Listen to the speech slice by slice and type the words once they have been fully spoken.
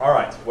All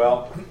right,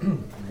 well,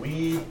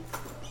 we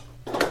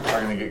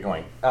are going to get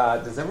going.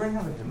 Does everyone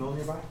have a hymnal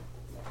nearby?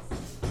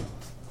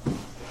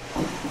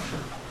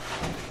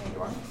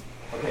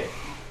 Okay,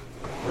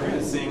 we're going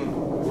to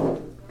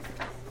sing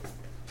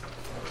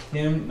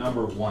hymn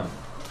number 1.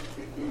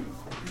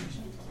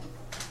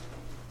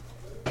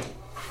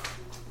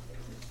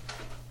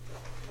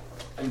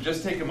 And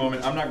just take a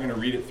moment, I'm not going to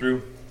read it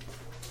through,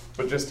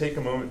 but just take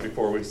a moment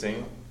before we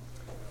sing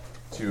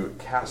to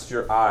cast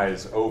your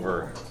eyes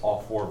over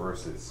all 4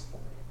 verses.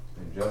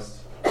 And just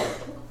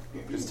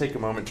take a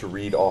moment to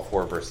read all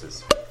 4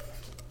 verses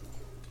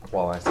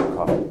while I sip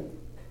coffee.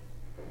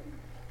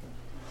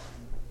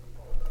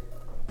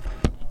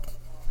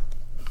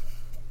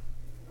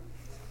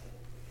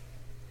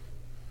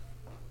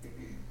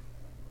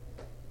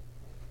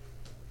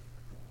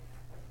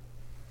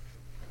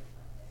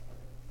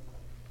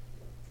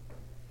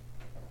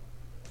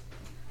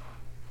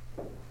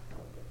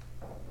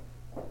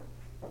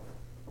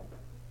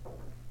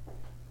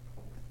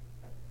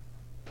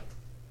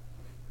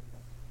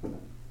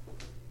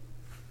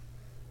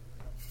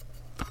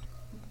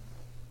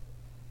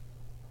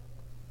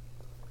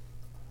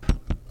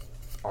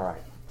 All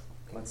right,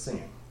 let's sing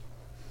it.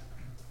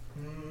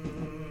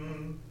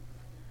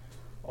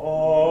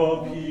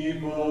 All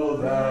people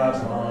that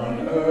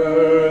on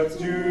earth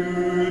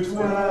do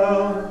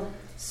dwell,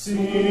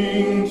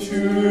 sing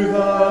to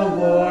the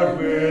Lord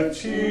with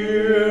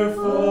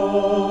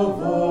cheerful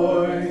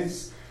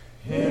voice.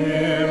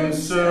 Him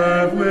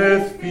serve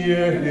with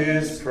fear,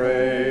 his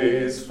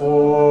praise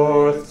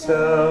forth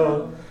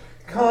tell.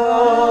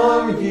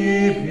 Come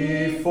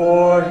ye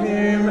before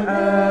him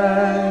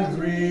and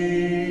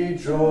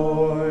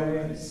rejoice.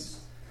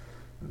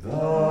 The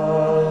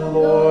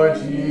Lord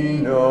ye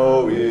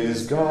know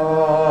is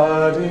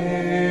God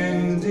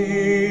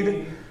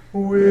indeed.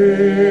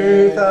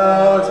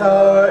 Without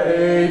our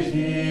aid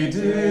he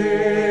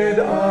did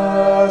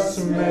us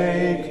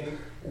make.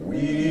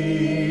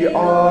 We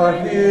are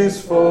his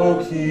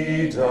folk,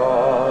 he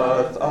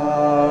doth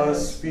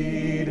us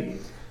feed.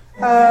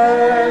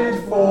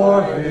 And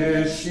for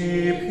his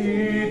sheep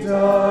he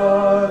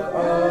doth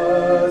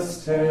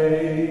us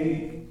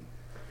take.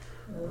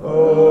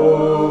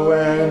 Oh,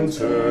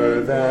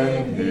 enter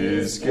then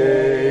his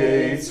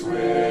gates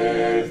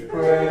with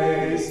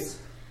praise.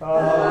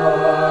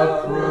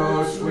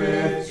 Approach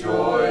with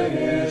joy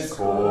his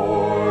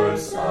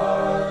courts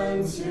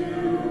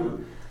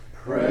unto.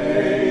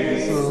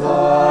 Praise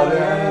God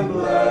and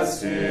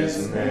bless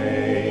his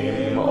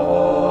name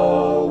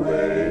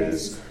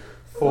always.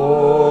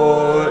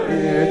 For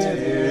it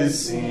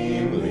is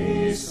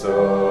seemly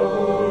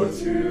so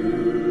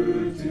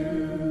to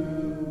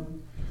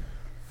do.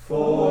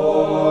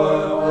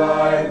 For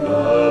why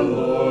the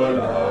Lord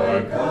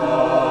our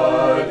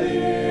God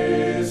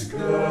is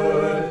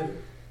good,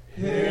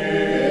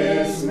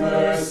 his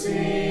mercy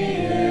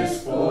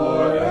is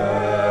forever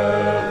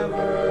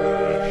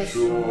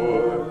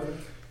sure,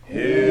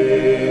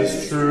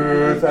 his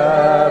truth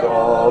at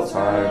all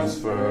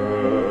times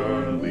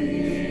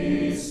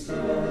firmly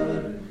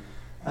stood,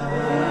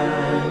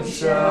 and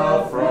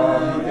shall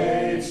from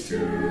age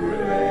to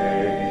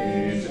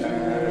age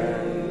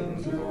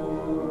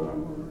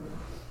endure.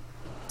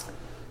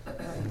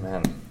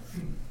 Amen.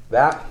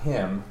 That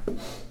hymn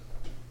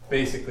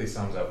basically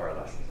sums up our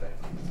lesson today.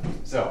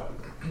 So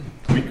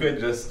we could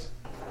just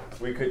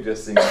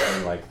sing it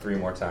in like 3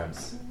 more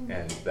times,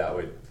 and that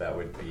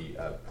would be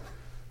a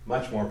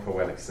much more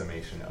poetic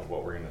summation of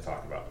what we're going to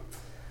talk about.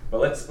 But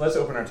let's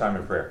open our time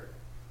in prayer.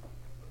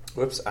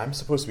 Whoops, I'm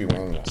supposed to be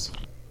wearing this.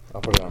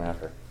 I'll put it on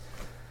after.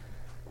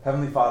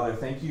 Heavenly Father,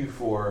 thank you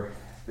for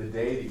the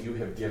day that you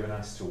have given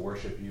us to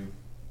worship you.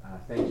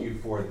 Thank you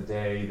for the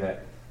day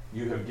that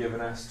you have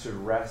given us to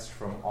rest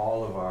from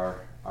all of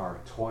our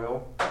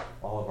toil,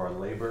 all of our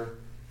labor,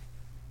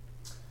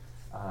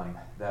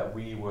 that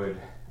we would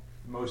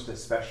most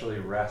especially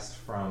rest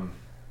from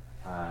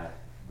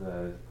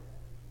the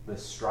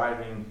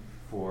striving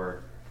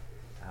for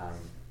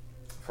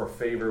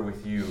favor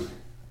with you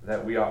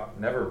that we ought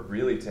never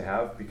really to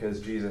have, because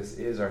Jesus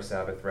is our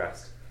Sabbath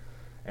rest.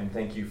 And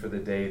thank you for the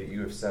day that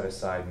you have set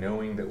aside,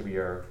 knowing that we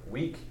are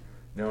weak,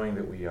 knowing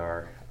that we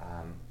are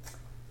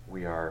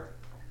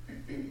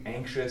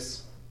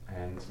anxious,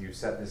 and you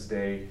set this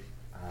day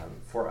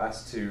for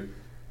us to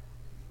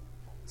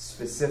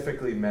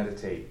specifically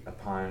meditate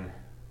upon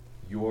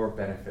your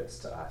benefits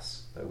to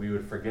us, that we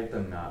would forget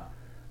them not,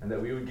 and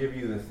that we would give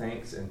you the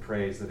thanks and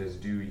praise that is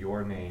due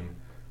your name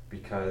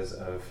because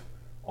of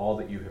all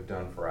that you have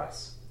done for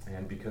us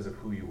and because of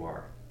who you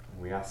are.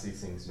 And we ask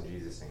these things in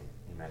Jesus' name.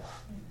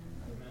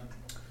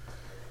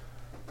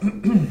 Amen.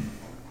 Amen.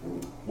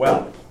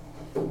 Well,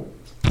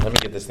 let me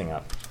get this thing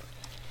up.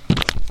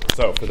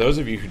 So, for those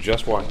of you who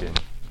just walked in,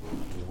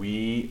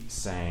 we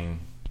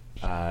sang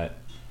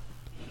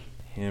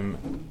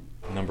hymn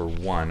number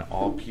 1,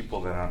 All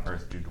People That on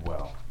Earth Do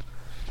Dwell.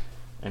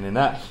 And in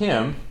that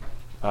hymn,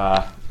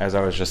 as I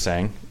was just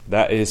saying,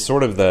 that is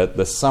sort of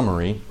the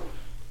summary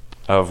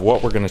of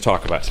what we're going to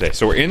talk about today.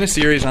 So we're in a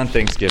series on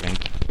Thanksgiving.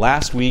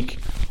 Last week,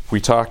 we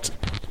talked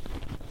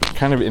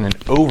kind of in an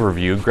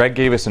overview. Greg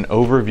gave us an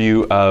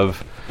overview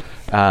of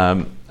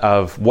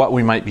what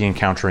we might be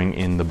encountering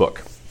in the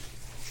book.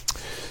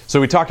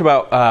 So we talked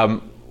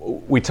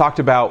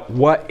about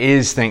what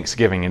is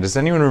Thanksgiving, and does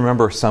anyone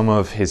remember some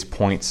of his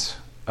points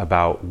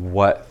about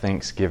what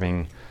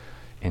Thanksgiving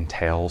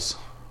entails?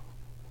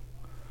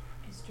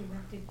 It's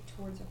directed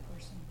towards a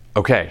person.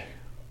 Okay,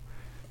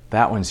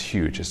 that one's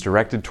huge. It's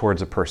directed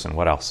towards a person.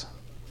 What else?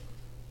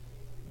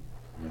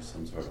 There's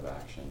some sort of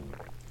action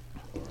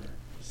or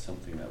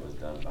something that was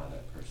done by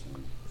that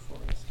person before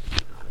us.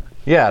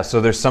 Yeah,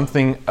 so there's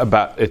something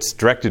about, it's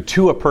directed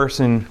to a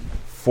person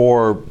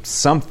for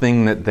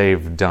something that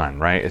they've done,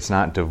 right? It's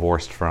not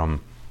divorced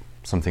from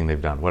something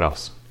they've done. What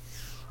else?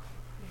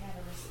 We have a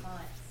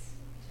response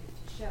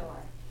to show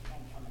our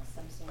thankfulness,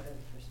 some sort of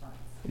response.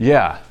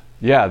 Yeah.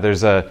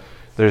 There's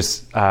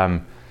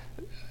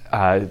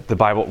the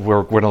Bible.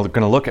 We're going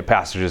to look at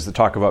passages that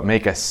talk about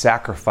make a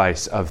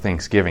sacrifice of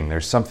thanksgiving.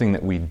 There's something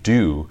that we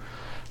do,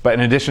 but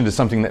in addition to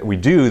something that we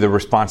do, the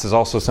response is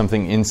also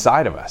something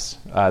inside of us.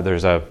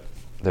 There's a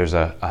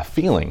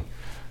feeling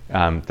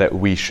that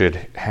we should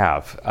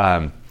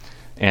have,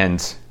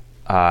 and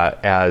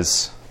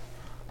as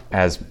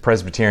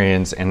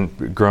Presbyterians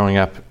and growing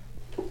up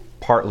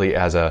partly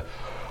as a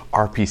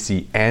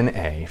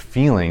RPCNA,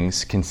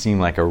 feelings can seem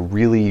like a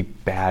really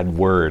bad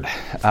word,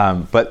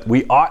 but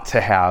we ought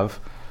to have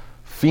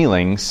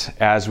feelings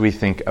as we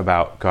think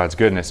about God's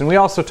goodness. And we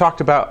also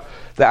talked about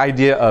the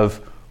idea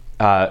of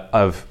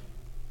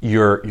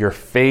your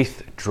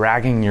faith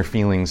dragging your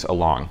feelings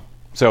along.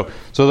 So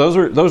those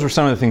were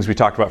some of the things we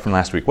talked about from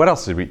last week. What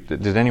else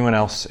did anyone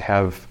else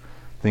have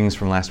things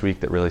from last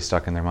week that really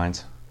stuck in their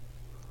minds?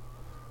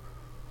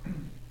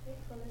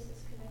 Thankfulness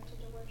is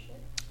connected to worship.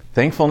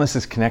 Thankfulness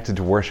is connected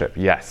to worship.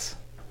 Yes,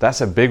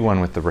 that's a big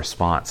one with the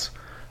response.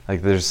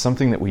 Like there's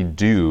something that we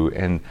do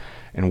and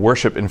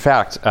worship. In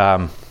fact,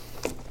 I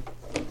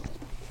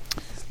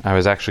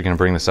was actually going to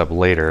bring this up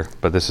later,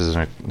 but this is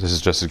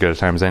just as good a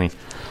time as any.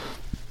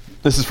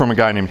 This is from a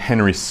guy named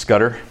Henry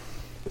Scudder.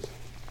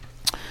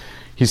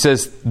 He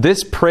says,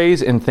 "This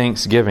praise and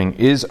thanksgiving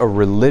is a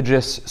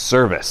religious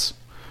service,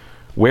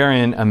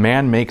 wherein a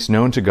man makes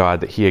known to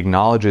God that he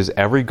acknowledges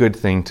every good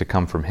thing to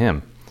come from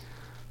him,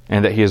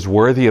 and that he is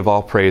worthy of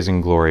all praise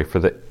and glory for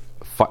the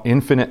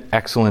infinite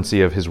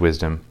excellency of his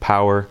wisdom,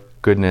 power,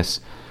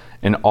 goodness,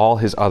 and all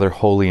his other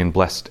holy and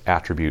blessed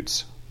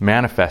attributes,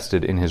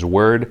 manifested in his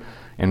word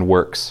and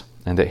works,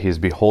 and that he is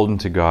beholden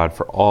to God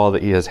for all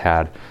that he has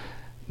had,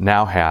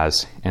 now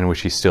has, and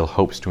which he still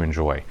hopes to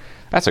enjoy."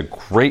 That's a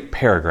great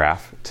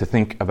paragraph to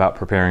think about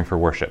preparing for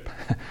worship.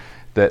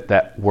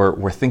 that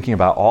we're thinking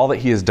about all that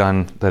he has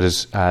done that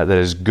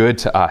is good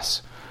to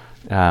us,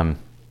 and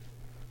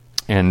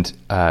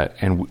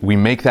we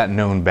make that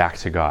known back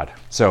to God.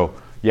 So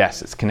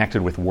yes, it's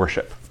connected with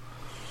worship.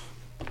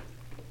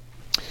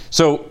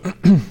 So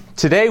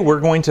today we're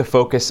going to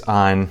focus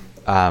on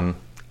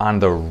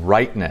the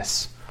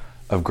rightness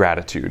of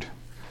gratitude.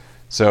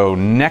 So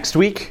next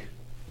week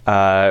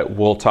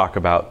we'll talk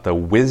about the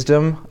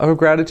wisdom of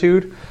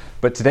gratitude,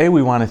 but today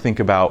we want to think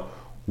about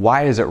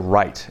why is it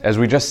right? As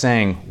we just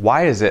sang,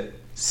 why is it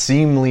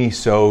seemly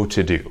so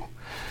to do?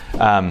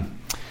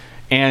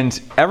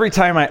 And every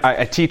time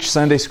I teach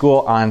Sunday school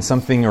on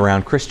something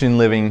around Christian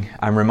living,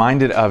 I'm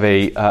reminded of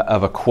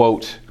a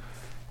quote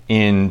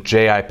in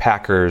J.I.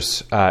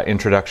 Packer's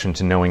Introduction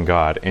to Knowing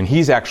God, and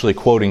he's actually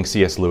quoting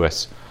C.S.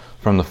 Lewis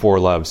from The Four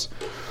Loves.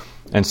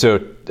 And so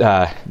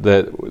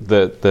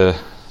the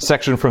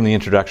section from the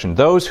introduction: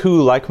 those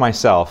like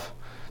myself,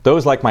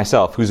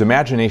 whose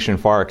imagination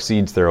far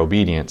exceeds their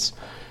obedience,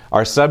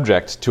 are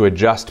subject to a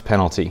just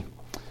penalty.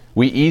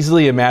 We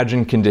easily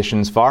imagine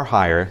conditions far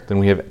higher than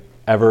we have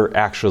ever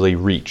actually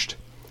reached.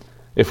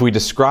 If we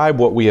describe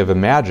what we have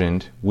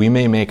imagined, we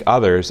may make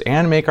others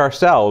and make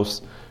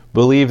ourselves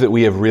believe that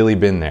we have really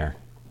been there.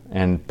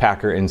 And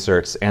Packer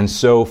inserts, and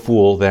so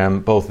fool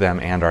them, both them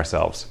and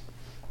ourselves.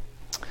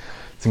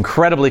 It's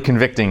incredibly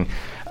convicting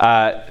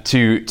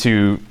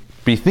to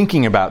be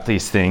thinking about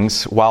these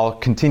things while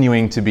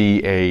continuing to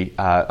be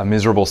a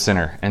miserable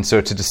sinner. And so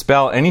to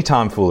dispel any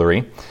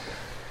tomfoolery,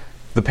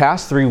 the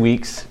past 3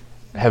 weeks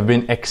have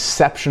been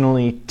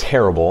exceptionally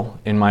terrible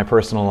in my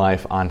personal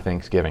life on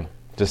Thanksgiving.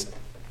 Just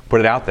put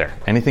it out there.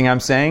 Anything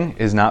I'm saying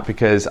is not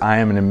because I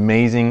am an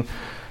amazing,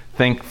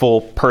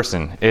 thankful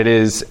person. It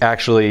is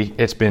actually,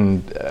 it's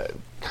been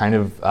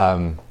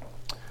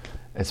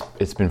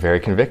it's been very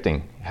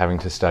convicting having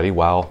to study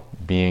while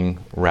being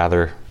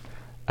rather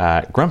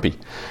grumpy.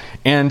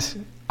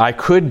 And I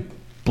could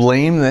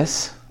blame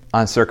this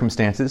on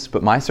circumstances,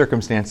 but my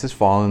circumstances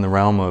fall in the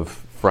realm of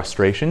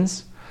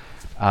frustrations.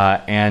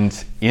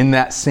 And in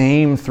that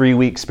same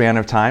 3-week span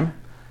of time,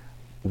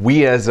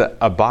 we as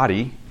a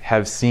body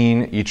have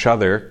seen each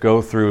other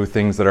go through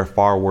things that are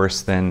far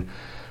worse than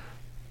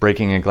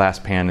breaking a glass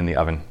pan in the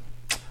oven.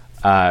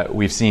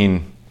 We've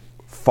seen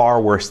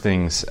far worse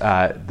things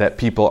that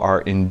people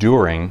are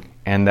enduring,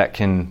 and that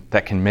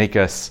can make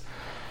us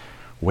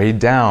weighed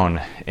down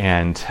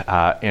and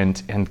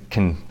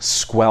can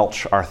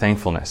squelch our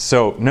thankfulness.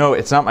 So no,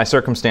 it's not my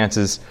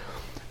circumstances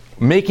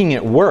making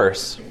it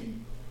worse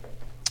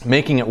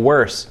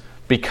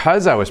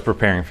because I was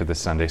preparing for this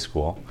Sunday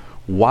school.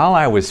 While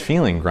I was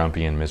feeling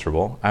grumpy and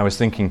miserable, I was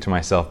thinking to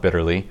myself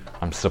bitterly,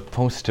 I'm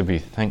supposed to be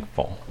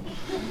thankful.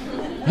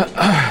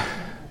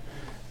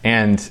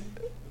 And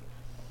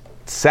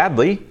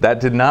sadly,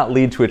 that did not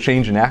lead to a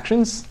change in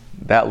actions.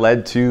 That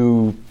led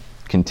to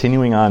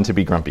continuing on to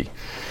be grumpy.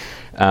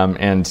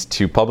 And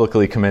to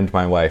publicly commend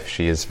my wife.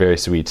 She is very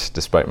sweet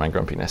despite my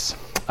grumpiness.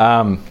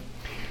 Now,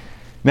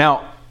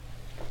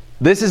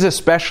 this is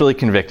especially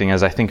convicting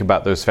as I think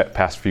about those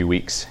past few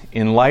weeks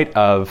in light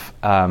of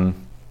the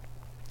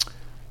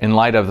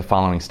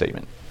following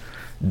statement.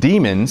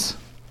 Demons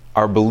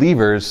are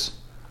believers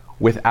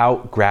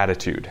without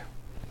gratitude.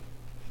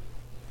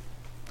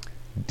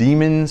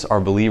 Demons are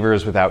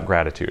believers without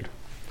gratitude.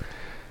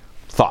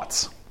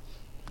 Thoughts?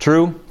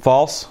 True?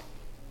 False?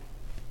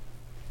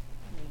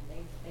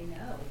 They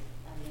know.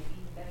 Maybe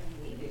even better than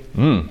we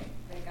do.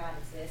 That God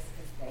exists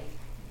because they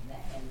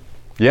met Him.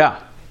 Yeah.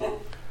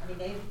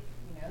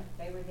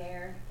 They were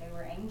there. They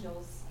were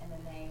angels, and then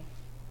they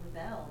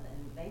rebelled, and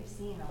they've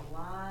seen a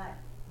lot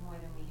more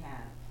than we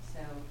have. So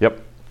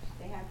Yep.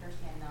 they have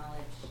firsthand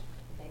knowledge.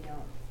 They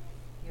don't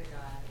hear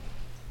God,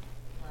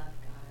 love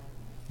God.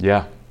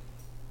 Yeah.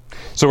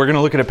 So we're going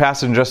to look at a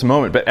passage in just a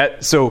moment.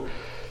 But so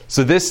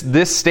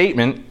this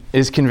statement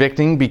is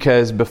convicting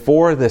because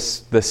before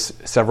this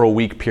several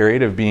week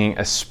period of being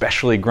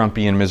especially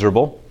grumpy and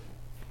miserable,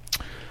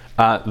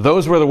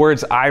 those were the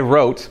words I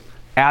wrote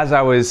as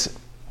I was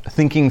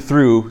thinking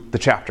through the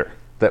chapter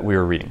that we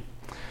were reading.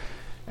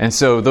 And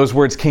so those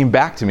words came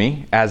back to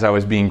me as I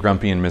was being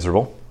grumpy and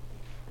miserable.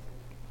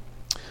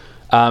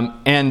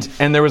 And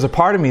there was a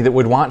part of me that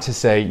would want to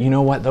say, you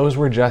know what, those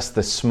were just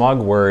the smug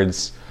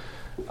words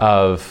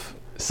of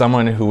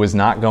someone who was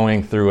not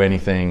going through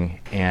anything,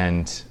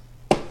 and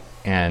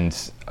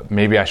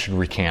maybe I should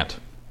recant.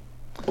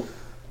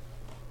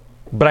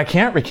 But I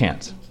can't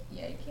recant.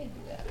 Yeah, you can't do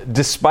that.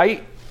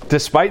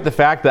 Despite the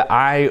fact that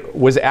I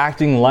was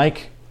acting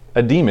like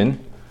a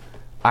demon,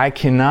 I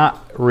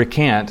cannot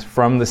recant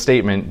from the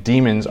statement,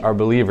 demons are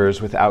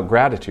believers without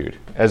gratitude.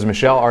 As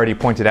Michelle already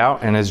pointed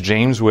out, and as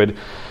James would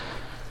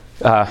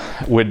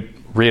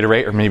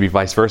reiterate, or maybe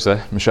vice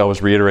versa. Michelle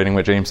was reiterating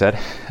what James said.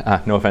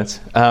 No offense.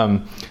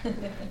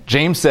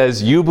 James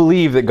says, you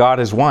believe that God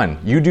is one.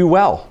 You do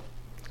well.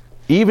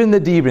 Even the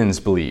demons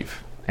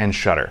believe and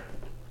shudder.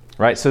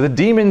 Right? So the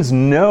demons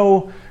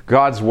know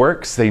God's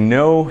works. They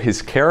know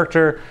His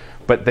character,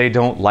 but they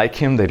don't like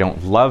Him. They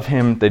don't love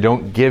Him. They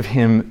don't give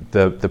Him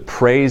the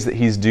praise that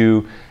He's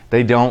due.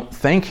 They don't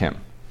thank Him.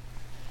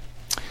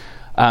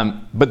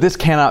 But this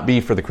cannot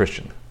be for the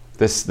Christian.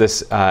 This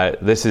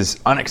is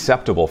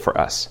unacceptable for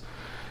us.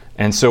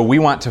 And so we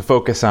want to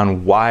focus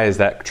on why is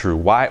that true?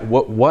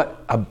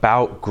 What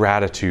about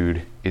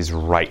gratitude is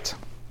right?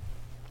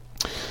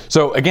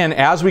 So again,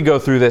 as we go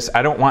through this,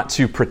 I don't want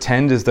to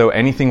pretend as though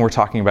anything we're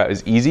talking about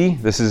is easy.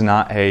 This is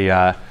not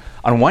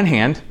on one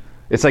hand,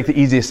 it's like the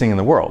easiest thing in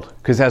the world,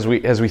 because as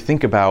we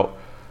think about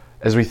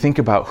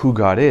who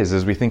God is,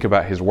 as we think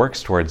about His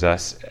works towards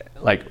us,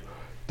 like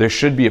there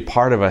should be a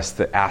part of us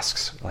that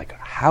asks, like,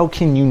 how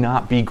can you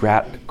not be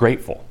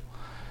grateful?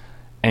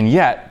 And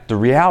yet, the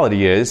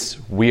reality is,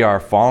 we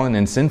are fallen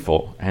and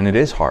sinful, and it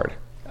is hard.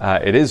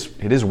 It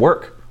is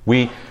work.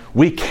 We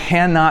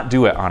cannot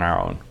do it on our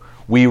own.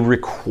 We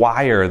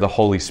require the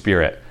Holy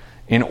Spirit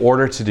in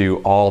order to do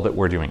all that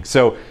we're doing.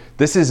 So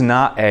this is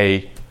not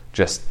a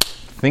just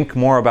think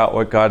more about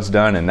what God's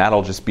done, and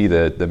that'll just be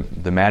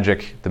the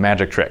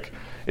magic trick.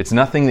 It's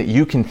nothing that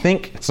you can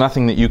think. It's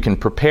nothing that you can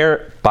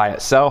prepare by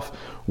itself.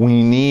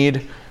 We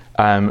need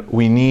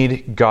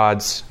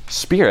God's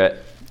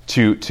Spirit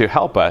to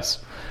help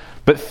us.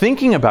 But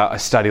thinking about a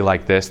study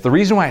like this, the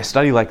reason why a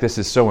study like this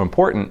is so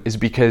important is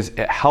because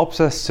it helps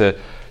us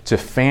to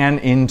fan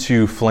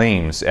into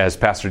flames, as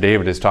Pastor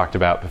David has talked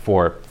about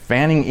before,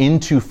 fanning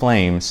into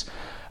flames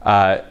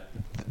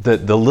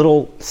the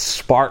little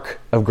spark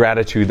of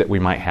gratitude that we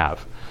might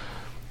have.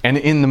 And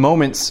in the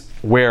moments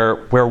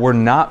where we're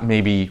not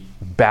maybe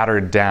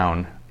battered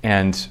down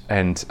and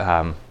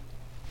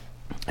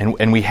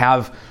we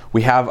have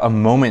a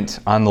moment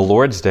on the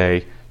Lord's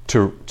Day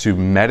to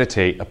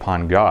meditate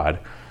upon God.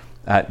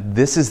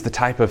 This is the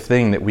type of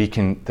thing that we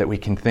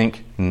can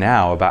think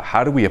now about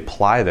how do we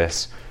apply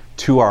this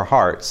to our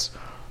hearts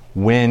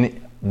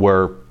when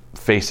we're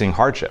facing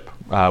hardship,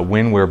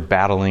 when we're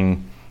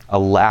battling a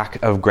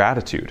lack of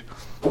gratitude.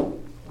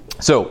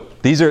 So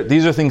these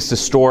are things to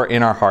store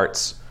in our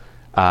hearts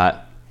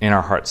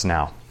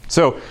now.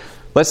 So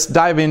let's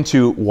dive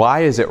into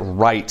why is it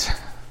right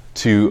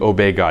to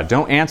obey God.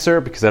 Don't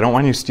answer because I don't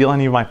want you to steal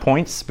any of my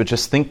points, but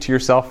just think to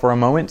yourself for a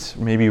moment,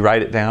 maybe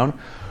write it down.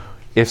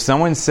 If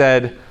someone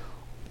said,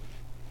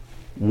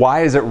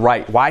 why is it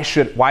right? Why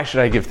should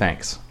I give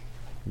thanks?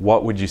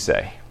 What would you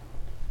say?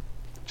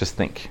 Just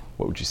think.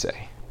 What would you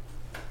say?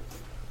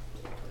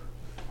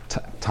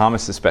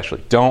 Thomas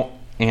especially. Don't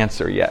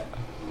answer yet.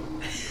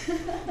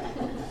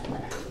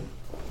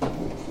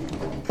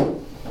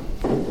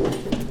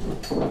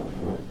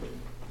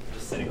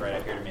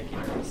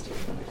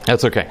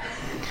 That's okay.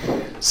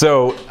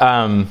 So,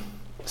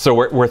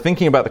 we're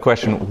thinking about the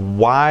question,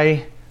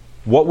 why?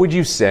 What would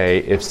you say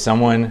if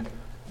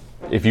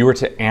you were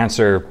to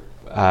answer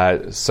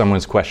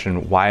someone's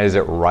question, why is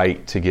it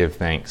right to give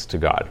thanks to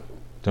God?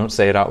 Don't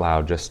say it out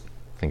loud, just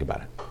think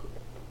about it.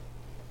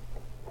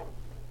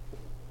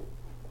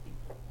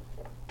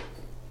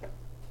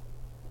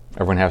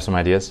 Everyone have some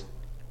ideas?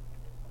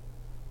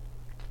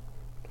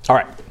 All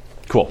right,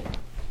 cool.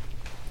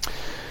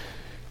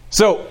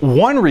 So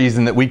one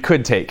reason that we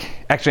could take,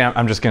 actually,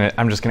 I'm just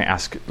gonna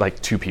ask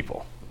like two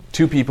people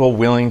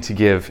willing to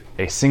give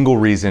a single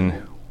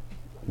reason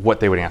what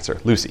they would answer.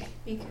 Lucy.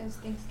 Because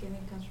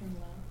Thanksgiving comes from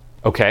love.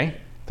 Okay,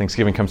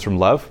 Thanksgiving comes from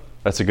love.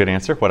 That's a good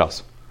answer. What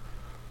else?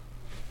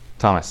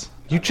 Thomas,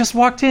 you just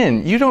walked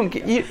in. You don't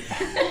get you.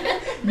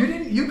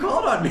 You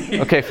called on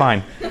me. Okay,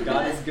 fine.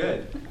 God is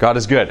good. God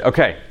is good.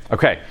 Okay,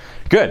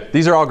 good.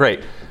 These are all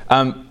great.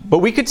 But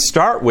we could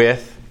start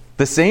with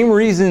the same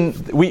reason.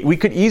 We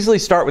could easily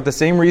start with the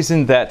same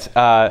reason that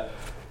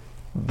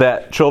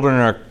that children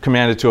are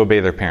commanded to obey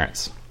their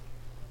parents.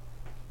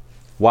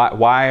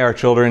 Why are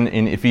children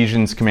in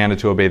Ephesians commanded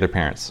to obey their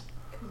parents?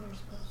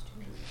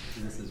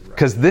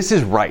 Because this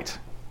is right.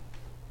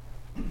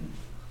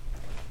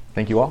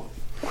 Thank you all.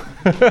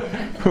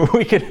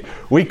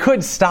 We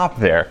could stop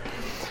there.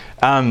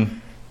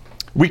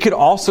 We could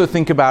also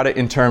think about it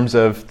in terms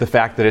of the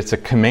fact that it's a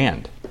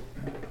command.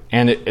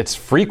 And it's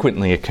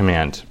frequently a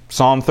command.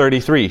 Psalm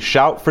 33,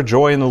 shout for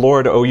joy in the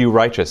Lord, O you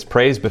righteous.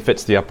 Praise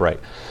befits the upright.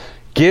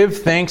 Give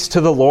thanks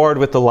to the Lord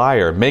with the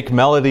lyre. Make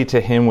melody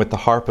to him with the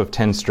harp of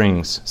 10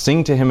 strings.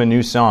 Sing to him a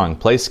new song.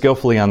 Play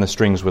skillfully on the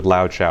strings with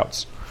loud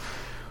shouts.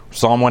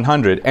 Psalm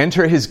 100,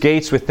 enter his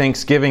gates with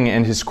thanksgiving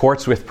and his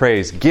courts with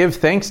praise. Give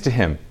thanks to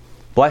him.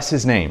 Bless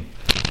his name.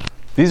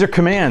 These are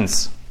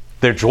commands.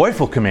 They're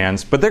joyful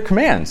commands, but they're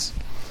commands.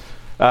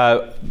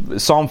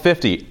 Psalm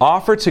 50,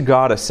 offer to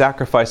God a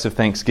sacrifice of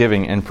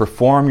thanksgiving and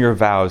perform your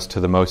vows to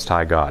the Most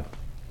High God.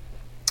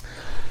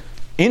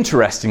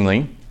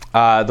 Interestingly,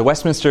 the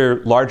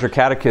Westminster Larger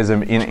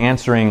Catechism, in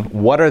answering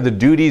what are the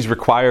duties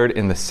required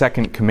in the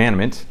second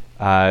commandment,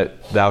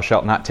 thou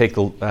shalt not take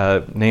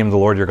the name of the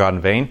Lord your God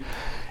in vain,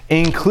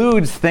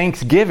 includes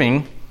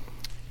thanksgiving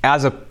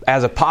as a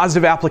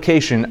positive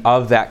application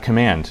of that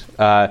command.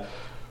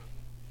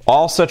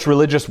 All such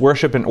religious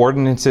worship and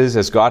ordinances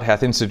as God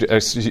hath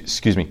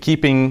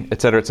keeping,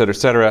 etc., etc.,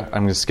 etc.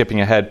 I'm just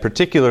skipping ahead.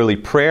 Particularly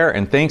prayer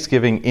and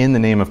thanksgiving in the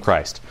name of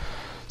Christ.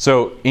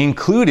 So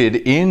included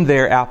in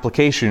their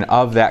application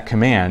of that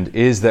command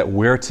is that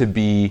we're to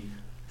be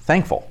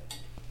thankful.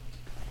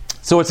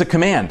 So it's a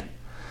command.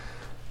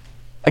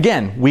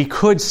 Again, we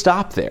could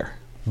stop there,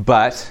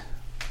 but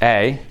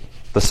the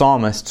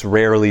psalmists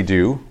rarely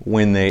do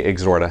when they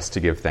exhort us to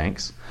give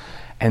thanks.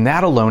 And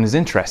that alone is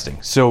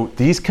interesting. So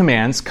these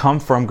commands come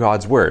from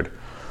God's Word,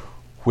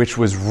 which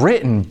was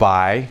written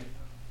by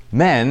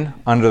men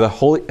under the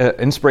holy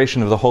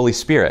inspiration of the Holy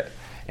Spirit.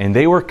 And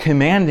they were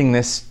commanding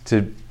this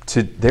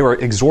they were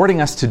exhorting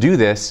us to do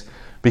this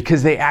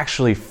because they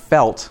actually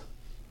felt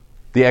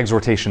the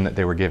exhortation that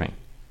they were giving.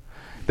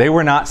 They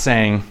were not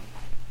saying,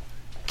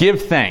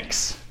 give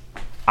thanks.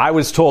 I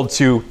was told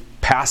to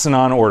pass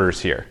on orders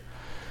here.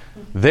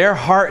 Their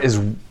heart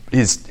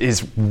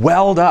is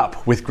welled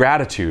up with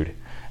gratitude.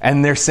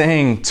 And they're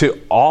saying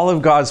to all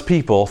of God's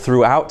people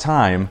throughout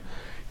time,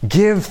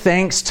 give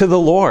thanks to the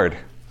Lord.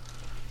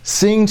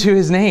 Sing to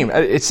his name.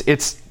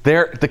 It's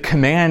there. The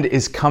command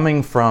is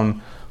coming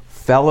from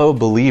fellow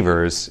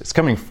believers. It's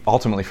coming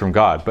ultimately from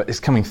God, but it's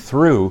coming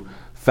through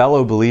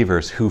fellow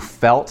believers who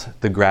felt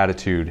the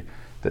gratitude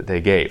that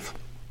they gave.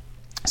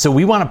 So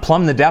we want to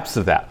plumb the depths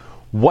of that.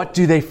 What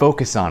do they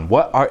focus on?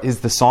 What is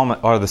the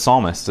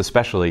psalmists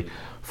especially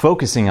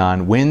focusing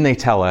on when they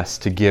tell us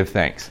to give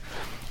thanks?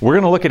 We're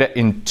going to look at it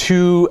in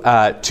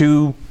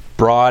two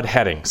broad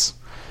headings: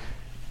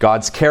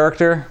 God's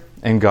character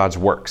and God's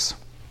works.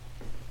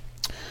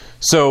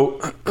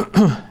 So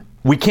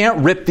we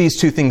can't rip these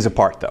two things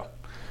apart, though,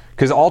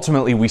 because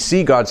ultimately we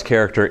see God's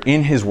character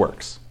in his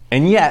works,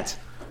 and yet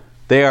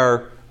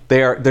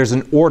there's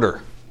an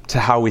order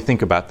to how we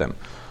think about them.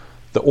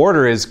 The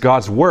order is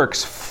God's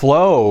works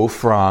flow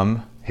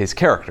from his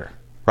character,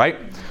 right?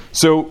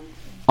 So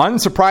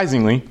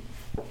unsurprisingly,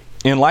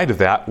 in light of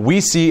that, we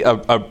see a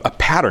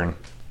pattern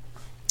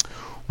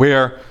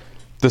where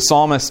the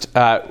psalmist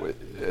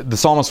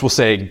will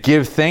say,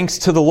 give thanks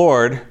to the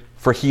Lord,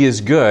 for he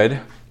is good.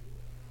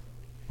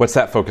 What's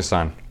that focused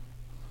on?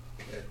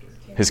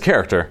 His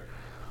character.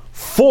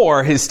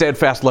 For his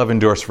steadfast love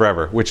endures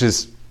forever, which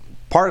is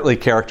partly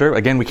character.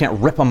 Again, we can't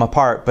rip them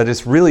apart, but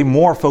it's really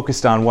more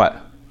focused on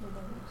what?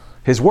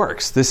 His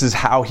works. This is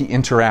how he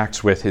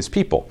interacts with his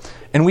people.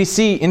 And we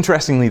see,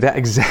 interestingly, that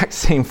exact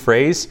same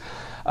phrase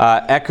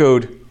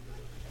echoed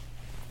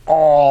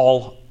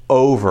all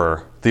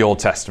over the Old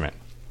Testament.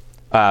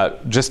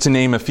 Just to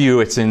name a few,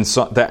 it's in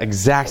that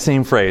exact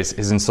same phrase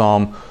is in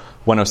Psalm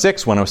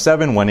 106,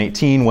 107,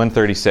 118,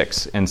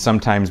 136, and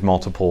sometimes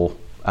multiple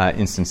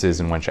instances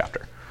in one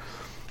chapter.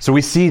 So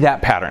we see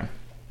that pattern.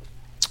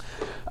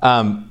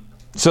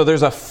 So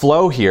there's a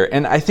flow here,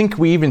 and I think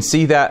we even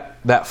see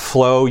that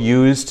flow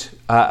used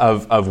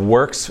of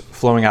works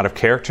flowing out of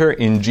character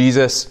in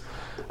Jesus'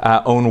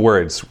 own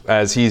words.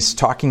 As he's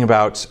talking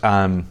about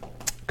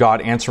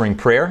God answering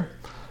prayer,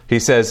 he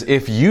says,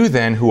 "If you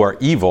then who are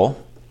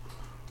evil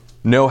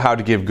know how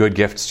to give good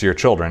gifts to your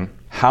children,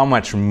 how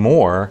much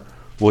more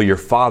will your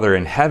Father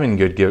in heaven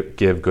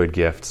give good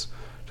gifts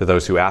to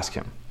those who ask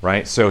him?"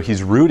 Right? So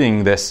he's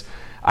rooting this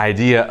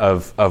idea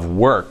of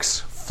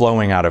works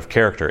flowing out of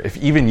character. If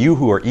even you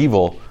who are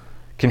evil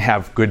can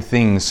have good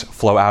things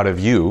flow out of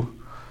you,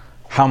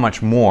 how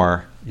much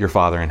more your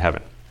Father in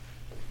heaven?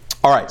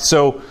 All right,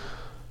 so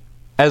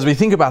as we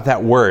think about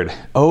that word,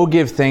 "Oh,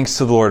 give thanks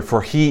to the Lord,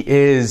 for he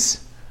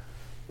is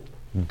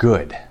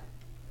good."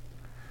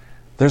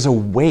 There's a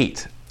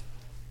weight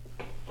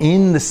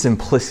in the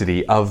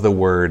simplicity of the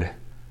word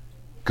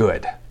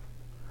good.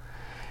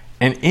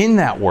 And in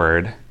that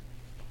word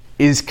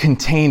is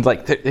contained,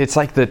 it's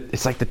like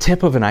the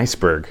tip of an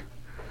iceberg.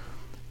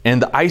 And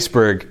the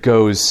iceberg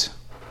goes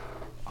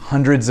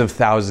hundreds of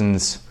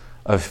thousands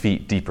of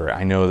feet deeper.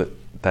 I know that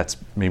that's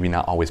maybe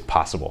not always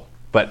possible,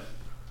 but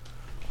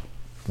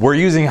we're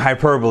using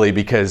hyperbole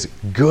because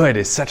good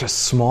is such a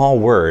small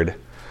word,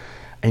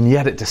 and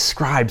yet it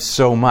describes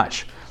so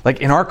much. Like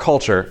in our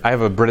culture, I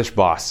have a British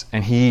boss,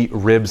 and he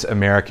ribs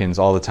Americans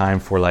all the time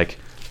for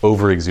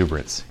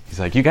over-exuberance. He's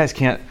like, you guys,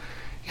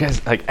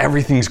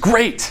 everything's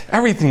great.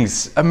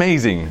 Everything's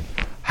amazing.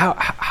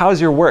 How's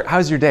your work?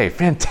 How's your day?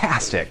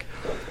 Fantastic.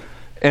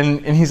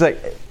 And he's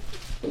like,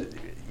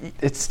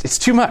 it's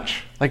too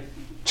much.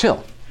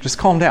 Chill. Just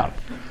calm down.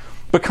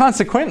 But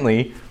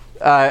consequently,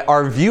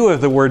 our view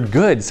of the word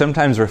good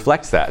sometimes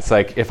reflects that. It's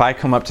like if I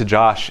come up to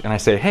Josh and I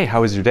say, "Hey,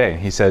 how was your day?"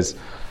 And he says,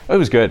 "Oh, it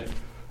was good."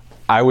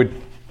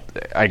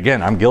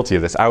 Again, I'm guilty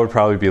of this. I would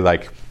probably be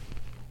like,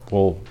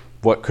 "Well,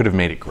 what could have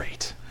made it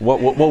great?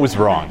 What was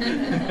wrong?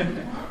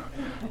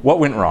 What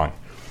went wrong?"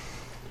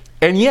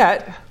 And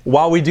yet,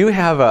 while we do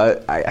have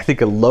I think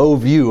a low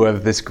view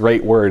of this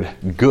great word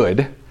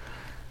good,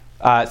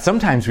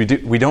 sometimes we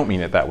don't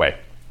mean it that way.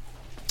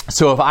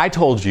 So if I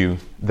told you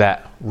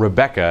that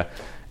Rebecca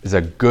is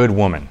a good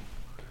woman,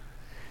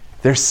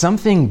 there's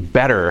something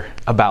better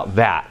about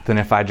that than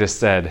if I just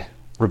said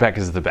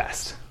Rebecca's the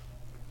best,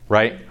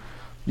 right?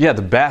 Yeah,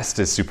 the best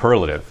is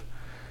superlative,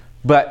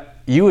 but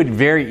you would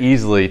very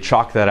easily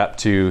chalk that up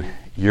to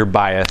your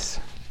bias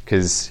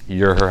because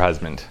you're her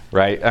husband,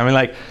 right? I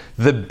mean,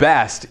 the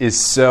best is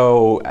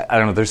so, I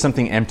don't know, there's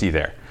something empty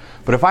there.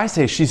 But if I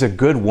say she's a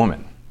good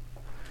woman,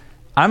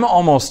 I'm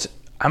almost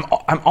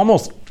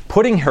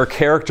putting her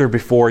character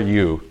before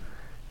you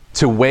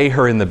to weigh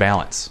her in the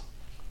balance.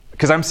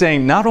 Because I'm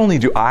saying, not only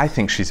do I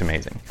think she's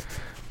amazing,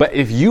 but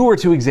if you were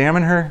to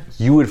examine her,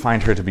 you would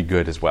find her to be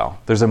good as well.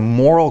 There's a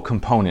moral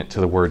component to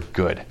the word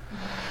good.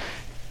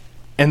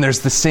 And there's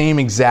the same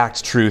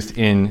exact truth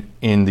in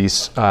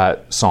these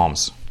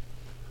Psalms.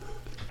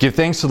 Give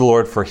thanks to the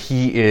Lord, for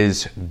he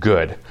is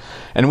good.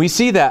 And we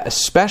see that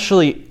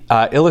especially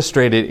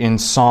illustrated in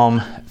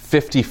Psalm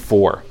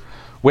 54.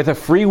 With a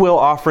free will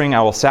offering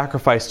I will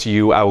sacrifice to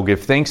you. I will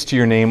give thanks to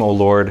your name, O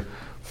Lord,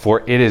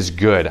 for it is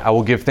good. I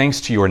will give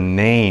thanks to your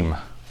name,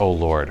 O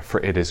Lord,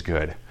 for it is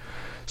good.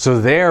 So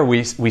there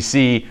we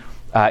see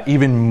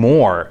even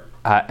more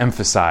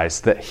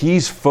emphasized that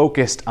he's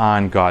focused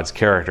on God's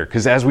character.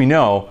 Because as we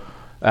know,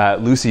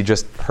 Lucy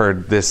just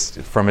heard this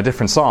from a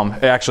different psalm,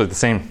 actually the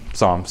same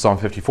psalm, Psalm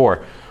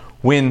 54.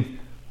 When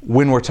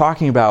we're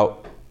talking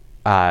about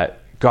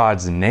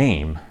God's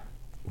name,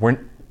 we're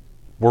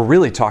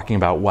really talking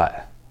about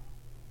what?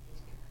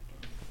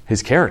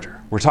 His character.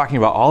 We're talking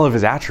about all of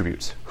his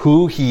attributes,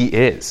 who he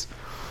is.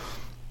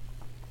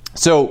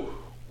 So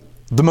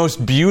the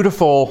most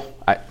beautiful,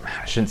 I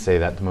shouldn't say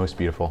that, the most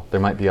beautiful. There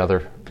might be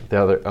other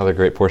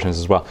great portions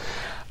as well.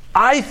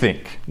 I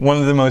think one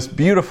of the most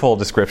beautiful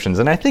descriptions,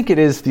 and I think it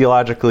is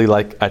theologically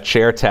like a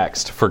chair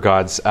text for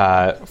God's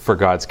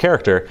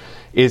character,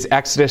 is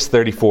Exodus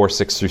 34,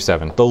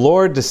 6-7. The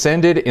Lord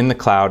descended in the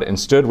cloud and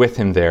stood with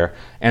him there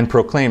and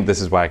proclaimed, this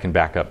is why I can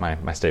back up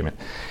my statement,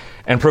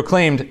 and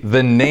proclaimed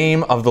the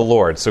name of the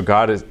Lord. So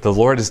the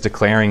Lord is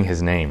declaring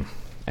his name.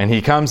 And he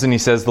comes and he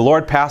says, the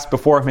Lord passed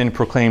before him and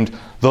proclaimed,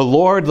 the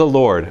Lord,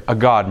 a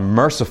God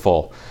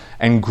merciful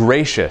and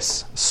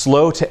gracious,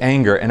 slow to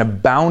anger, and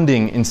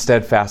abounding in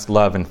steadfast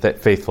love and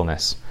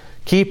faithfulness,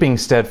 keeping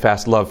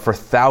steadfast love for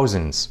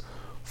thousands,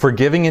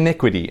 forgiving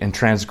iniquity and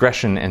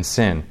transgression and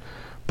sin,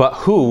 but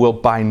who will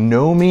by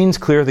no means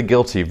clear the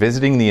guilty,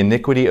 visiting the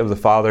iniquity of the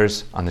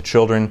fathers on the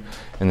children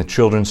and the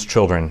children's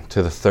children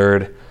to the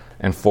third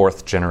and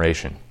fourth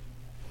generation.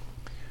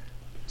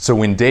 So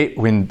when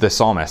the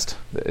psalmist,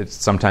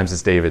 sometimes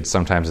it's David,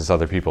 sometimes it's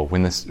other people,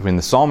 when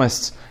the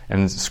psalmists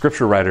and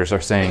scripture writers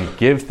are saying,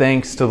 give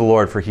thanks to the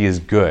Lord for he is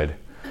good,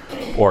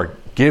 or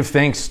give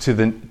thanks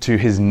to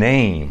his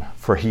name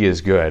for he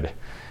is good,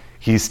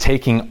 he's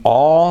taking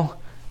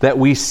all that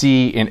we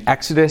see in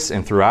Exodus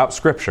and throughout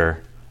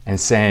scripture and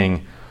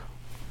saying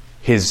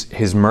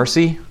his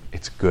mercy,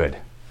 it's good.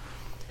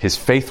 His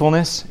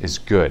faithfulness is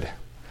good.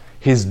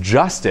 His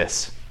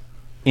justice,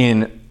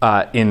 in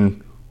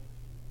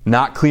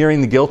not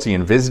clearing the guilty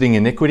and visiting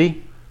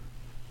iniquity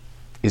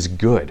is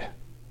good.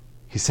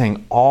 He's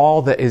saying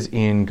all that is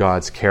in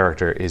God's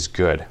character is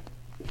good.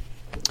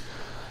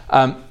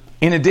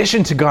 In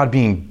addition to God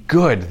being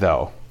good,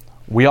 though,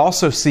 we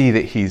also see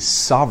that he's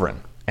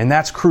sovereign, and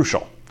that's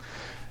crucial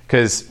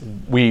because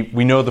we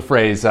know the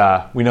phrase.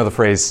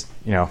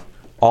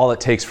 All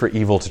it takes for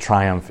evil to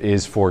triumph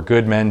is for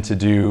good men to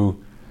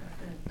do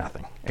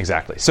nothing.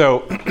 Exactly.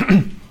 So,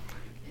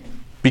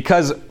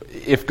 because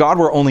if God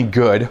were only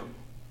good,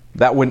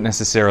 that wouldn't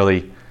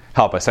necessarily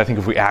help us. I think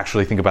if we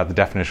actually think about the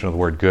definition of the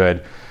word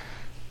good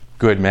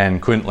men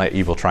couldn't let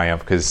evil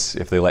triumph, because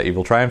if they let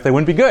evil triumph, they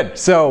wouldn't be good.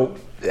 So,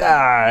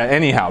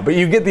 anyhow, but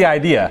you get the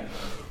idea.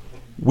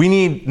 We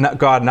need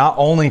God not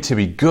only to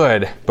be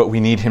good, but we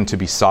need him to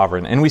be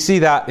sovereign. And we see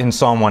that in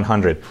Psalm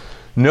 100.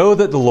 Know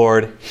that the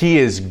Lord, he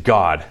is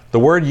God. The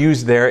word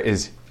used there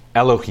is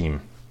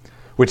Elohim,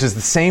 which is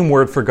the same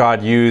word for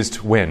God used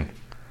when?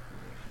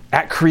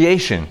 At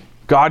creation,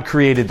 God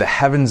created the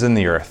heavens and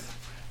the earth.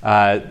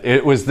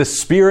 It was the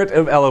spirit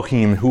of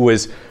Elohim who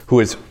was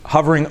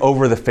hovering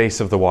over the face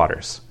of the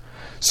waters.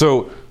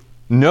 So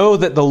know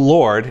that the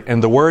Lord,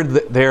 and the word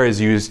that there is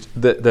used,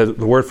 the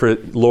word for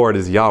Lord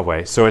is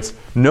Yahweh. So it's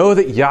know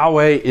that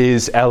Yahweh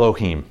is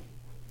Elohim.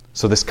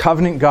 So this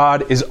covenant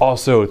God is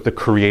also the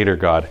creator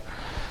God.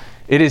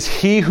 It is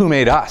he who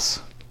made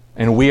us,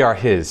 and we are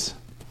his.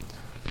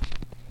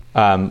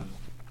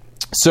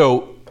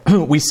 So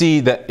we see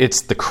that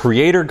it's the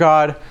creator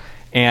God,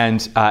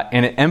 and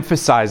it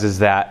emphasizes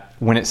that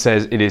when it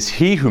says it is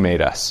he who made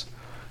us,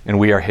 and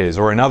we are his.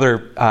 Or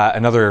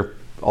another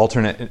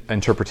alternate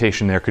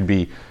interpretation there could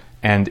be,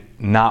 and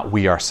not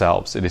we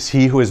ourselves. It is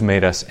he who has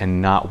made us,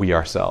 and not we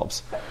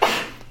ourselves.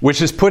 Which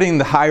is putting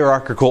the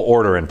hierarchical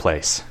order in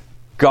place.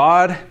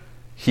 God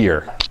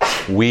here,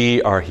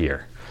 we are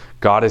here.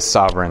 God is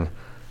sovereign,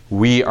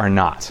 we are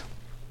not.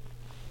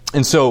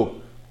 And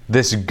so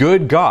this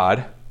good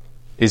God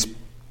is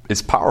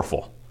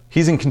powerful.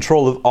 He's in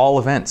control of all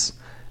events.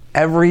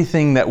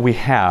 Everything that we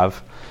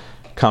have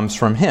comes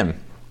from him.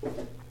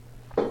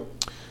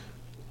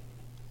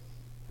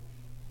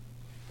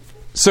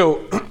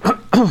 So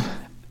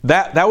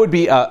that would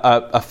be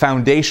a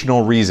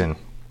foundational reason.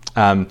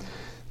 A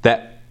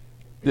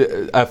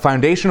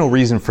foundational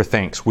reason for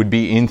thanks would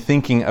be in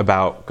thinking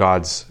about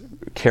God's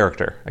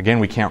character. Again,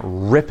 we can't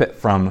rip it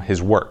from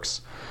his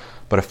works.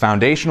 But a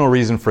foundational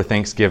reason for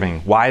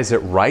thanksgiving. Why is it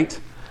right?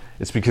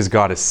 It's because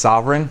God is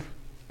sovereign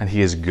and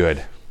he is good.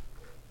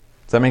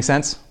 Does that make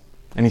sense?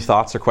 Any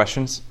thoughts or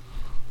questions?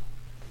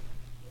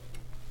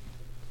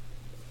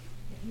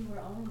 If he were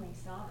only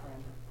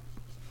sovereign,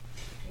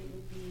 it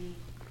would be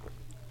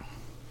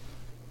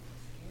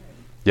scary.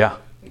 Yeah.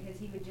 Because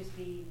he would just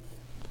be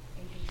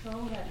in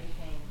control of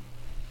everything,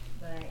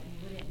 but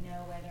you wouldn't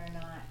know whether or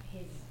not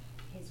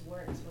his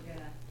works were going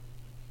to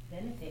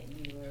benefit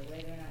you, or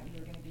whether or not you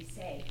were going to be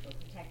safe or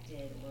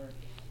protected, or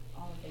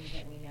all the things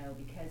that we know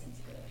because he's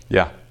good.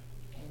 Yeah.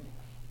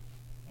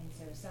 And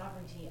so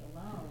sovereignty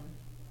alone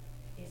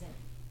isn't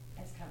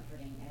as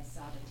comforting as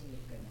sovereignty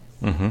of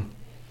goodness.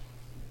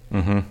 Mm-hmm.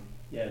 Mm-hmm.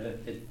 Yeah,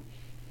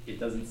 it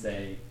doesn't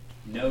say,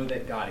 know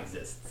that God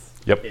exists.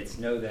 Yep. It's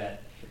know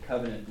that the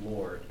covenant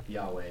Lord,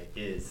 Yahweh,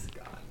 is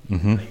God.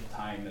 Mm-hmm. Like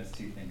tying those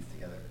two things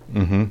together.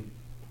 Mm-hmm.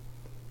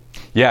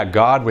 Yeah,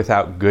 God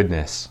without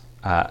goodness.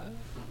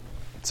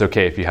 It's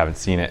okay if you haven't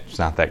seen it. It's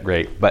not that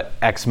great. But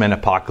X-Men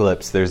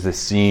Apocalypse, there's this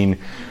scene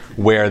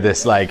where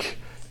this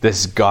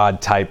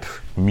God-type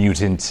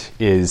mutant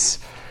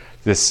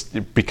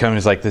it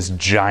becomes like this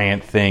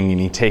giant thing, and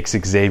he takes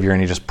Xavier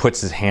and he just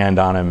puts his hand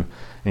on him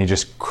and he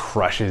just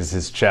crushes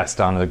his chest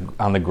on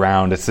the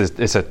ground. It's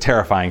a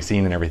terrifying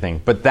scene and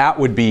everything. But that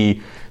would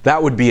be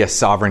a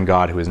sovereign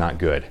God who is not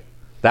good.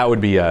 That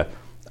would be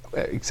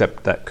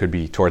except that could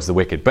be towards the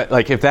wicked. But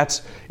like if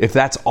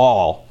that's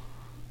all,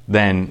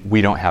 then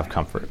we don't have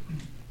comfort.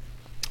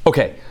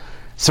 Okay,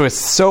 so it's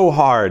so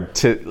hard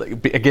to,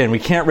 again, we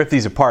can't rip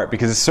these apart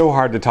because it's so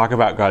hard to talk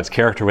about God's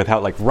character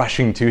without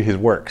rushing to his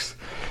works.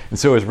 And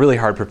so it was really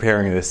hard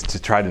preparing this to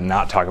try to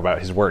not talk about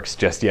his works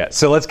just yet.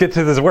 So let's get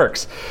to his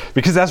works,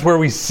 because that's where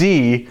we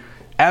see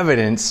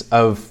evidence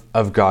of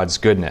God's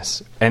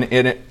goodness. And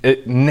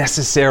it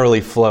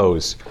necessarily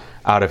flows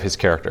out of his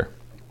character.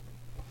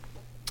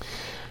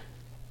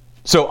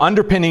 So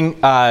underpinning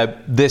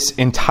this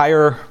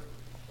entire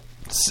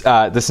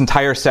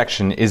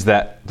section is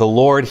that the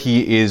Lord,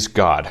 he is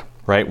God,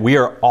 right? We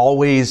are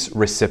always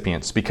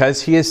recipients.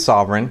 Because he is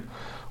sovereign,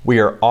 we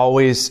are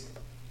always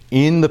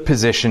in the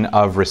position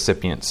of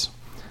recipients.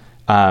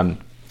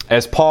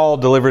 As Paul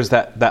delivers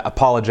that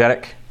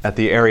apologetic at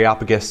the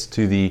Areopagus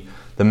to the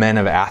men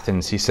of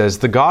Athens, he says,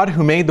 "The God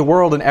who made the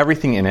world and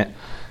everything in it,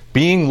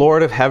 being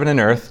Lord of heaven and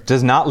earth,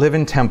 does not live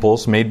in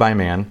temples made by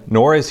man,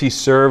 nor is he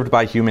served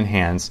by human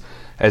hands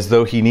as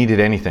though he needed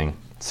anything,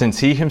 since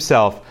he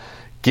himself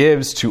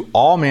gives to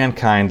all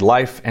mankind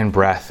life and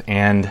breath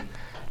and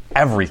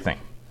everything."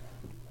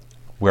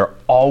 We're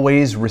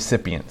always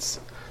recipients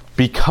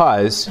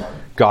because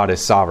God is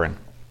sovereign.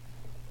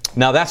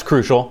 Now that's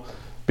crucial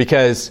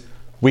because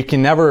we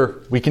can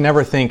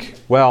never think,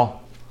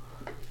 well,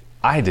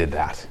 I did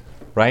that,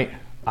 right?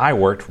 I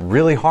worked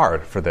really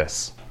hard for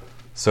this,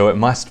 so it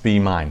must be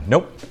mine.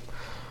 Nope.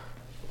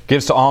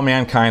 Gives to all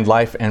mankind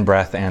life and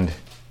breath and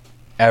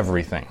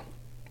everything.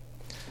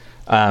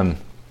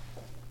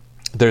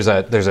 There's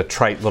a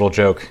trite little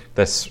joke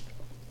that's,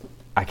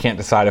 I can't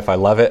decide if I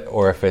love it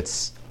or if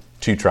it's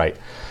too trite.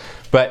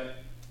 But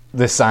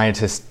this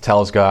scientist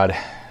tells God,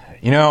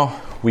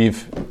 we're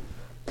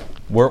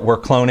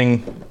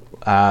cloning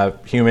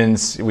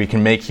humans. We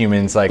can make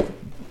humans, like,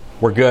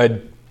 we're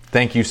good.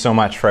 Thank you so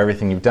much for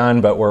everything you've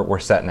done, but we're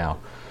set now.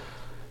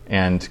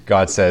 And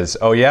God says,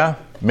 oh yeah?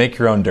 Make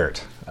your own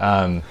dirt.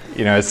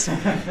 It's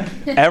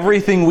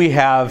everything we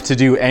have to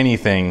do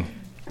anything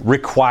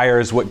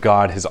requires what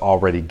God has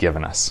already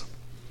given us.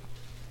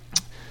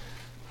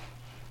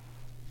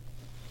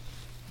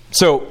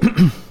 So,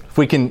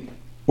 we're going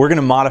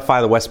to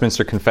modify the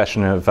Westminster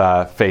Confession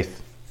of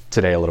Faith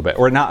today a little bit.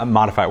 Or not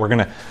modify it, we're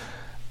going to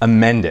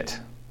amend it.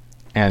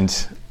 And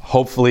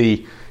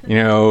hopefully,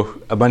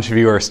 a bunch of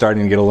you are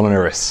starting to get a little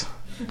nervous.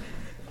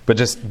 But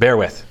just bear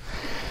with.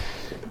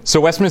 So,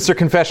 Westminster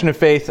Confession of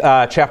Faith,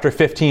 chapter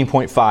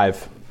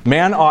 15.5.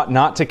 Man ought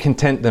not to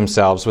content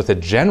themselves with a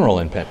general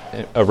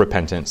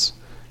repentance,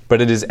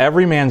 but it is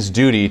every man's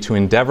duty to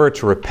endeavor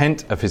to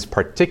repent of his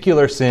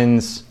particular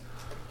sins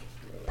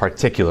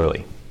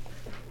particularly.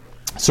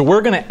 So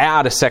we're going to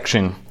add a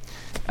section,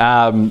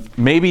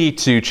 maybe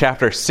to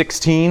chapter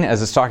 16,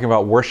 as it's talking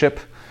about worship.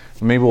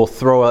 Maybe we'll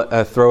throw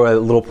a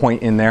little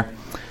point in there.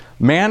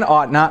 Man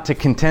ought not to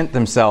content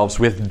themselves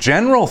with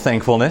general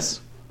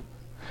thankfulness,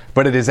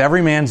 but it is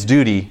every man's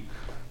duty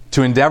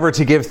to endeavor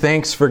to give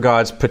thanks for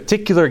God's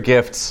particular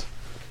gifts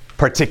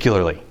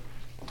particularly.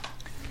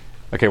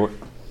 Okay,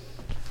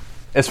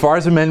 as far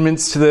as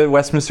amendments to the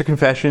Westminster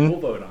Confession, We'll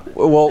vote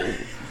on it.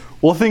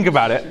 We'll think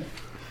about it.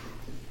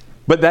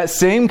 But that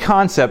same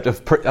concept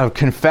of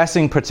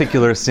confessing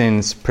particular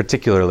sins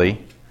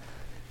particularly,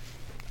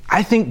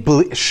 I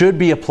think should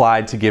be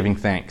applied to giving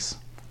thanks.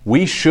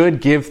 We should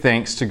give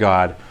thanks to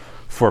God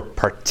for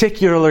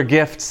particular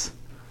gifts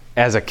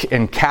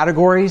in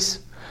categories,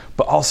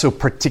 but also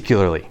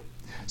particularly.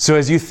 So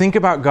as you think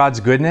about God's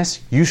goodness,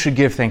 you should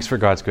give thanks for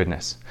God's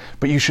goodness.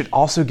 But you should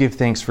also give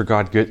thanks for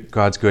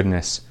God's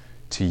goodness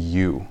to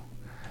you.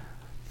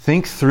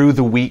 Think through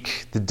the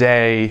week, the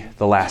day,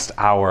 the last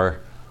hour.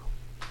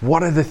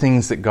 What are the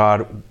things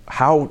that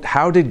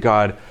how did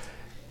God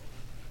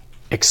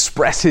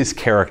express his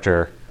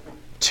character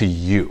to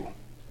you?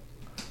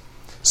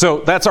 So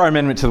that's our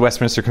amendment to the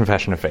Westminster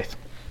Confession of Faith.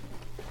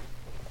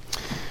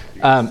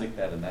 You're going to stick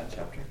that in that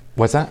chapter?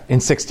 What's that?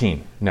 In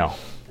 16? No.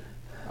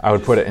 I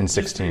would put it in Just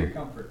for 16. your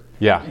comfort.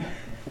 Yeah.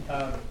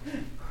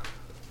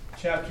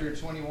 Chapter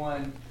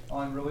 21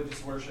 on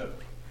religious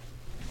worship.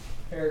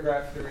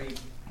 Paragraph 3.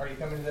 Are you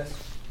coming to this?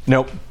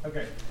 Nope.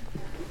 Okay.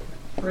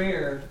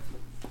 Prayer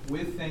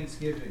with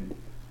thanksgiving,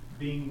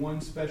 being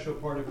one special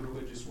part of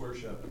religious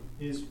worship,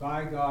 is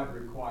by God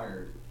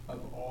required of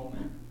all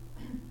men.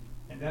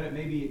 And that it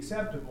may be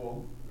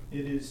acceptable,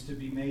 it is to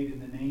be made in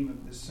the name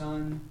of the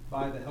Son,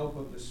 by the help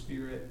of the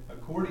Spirit,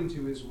 according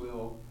to his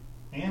will,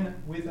 and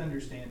with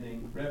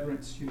understanding,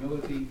 reverence,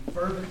 humility,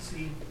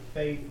 fervency,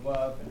 faith,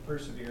 love, and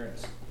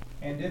perseverance,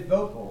 and if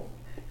vocal,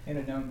 in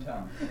a known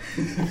tongue.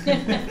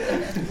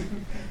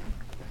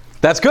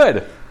 That's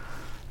good.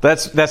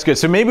 That's good.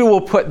 So maybe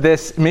we'll put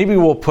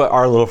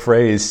our little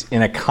phrase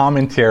in a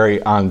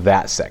commentary on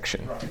that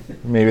section.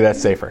 Right. Maybe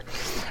that's safer.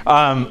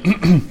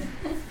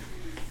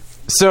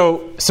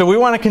 So we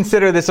want to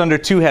consider this under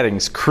two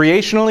headings.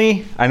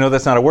 Creationally, I know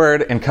that's not a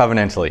word, and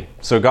covenantally.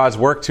 So God's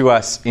work to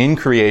us in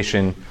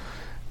creation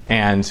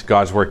and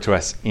God's work to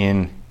us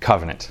in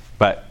covenant.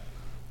 But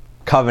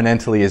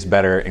covenantally is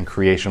better, and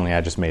creationally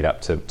I just made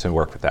up to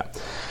work with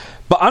that.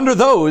 But under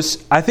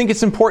those, I think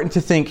it's important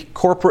to think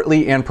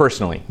corporately and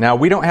personally. Now,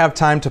 we don't have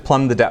time to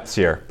plumb the depths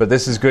here, but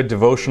this is good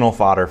devotional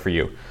fodder for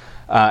you.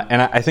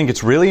 And I think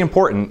it's really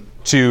important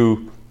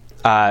to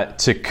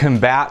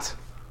combat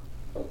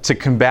what's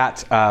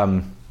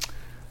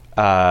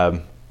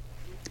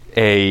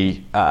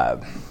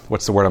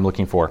the word I'm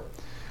looking for?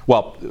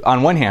 Well,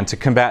 on one hand, to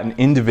combat an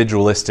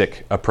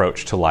individualistic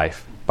approach to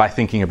life by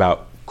thinking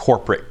about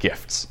corporate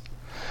gifts.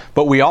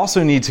 But we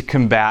also need to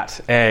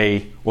combat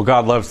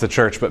God loves the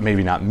church, but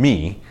maybe not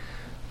me,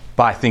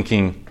 by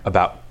thinking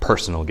about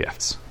personal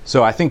gifts.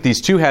 So I think these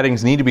two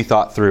headings need to be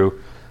thought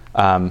through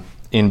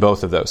in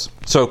both of those.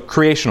 So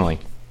creationally,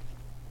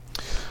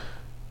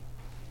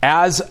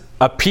 as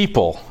a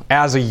people,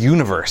 as a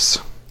universe,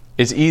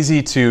 it's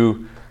easy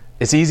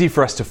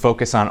for us to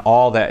focus on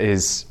all that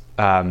is,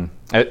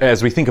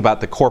 as we think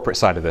about the corporate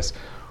side of this.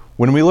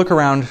 When we look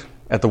around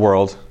at the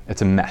world,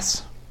 it's a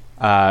mess.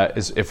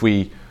 If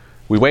we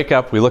wake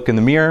up, we look in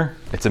the mirror,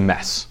 it's a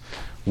mess.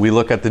 We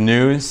look at the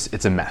news,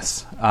 it's a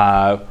mess.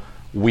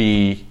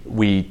 We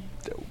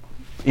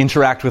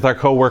interact with our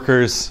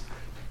coworkers,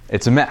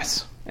 it's a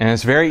mess. And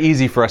it's very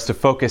easy for us to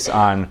focus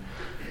on,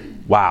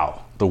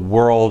 wow, the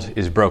world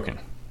is broken.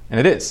 And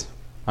it is.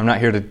 I'm not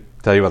here to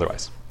tell you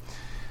otherwise.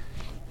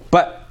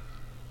 But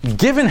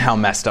given how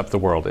messed up the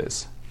world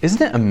is,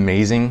 isn't it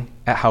amazing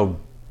at how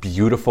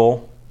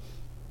beautiful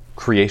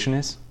creation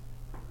is?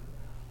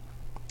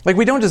 Like,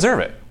 we don't deserve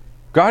it.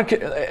 God,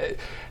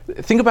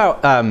 think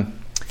about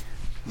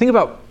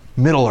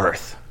Middle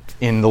Earth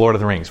in The Lord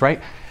of the Rings,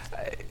 right?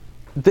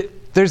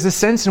 There's this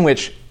sense in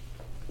which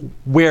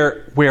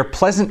where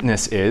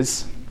pleasantness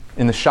is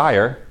in the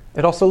Shire,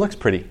 it also looks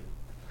pretty.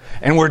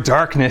 And where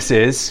darkness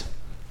is,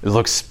 it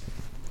looks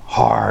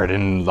hard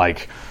and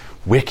like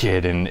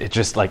wicked, and it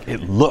just like it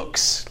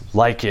looks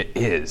like it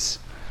is.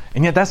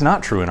 And yet that's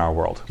not true in our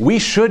world. We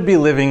should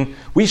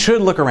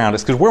look around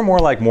us because we're more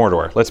like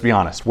Mordor, let's be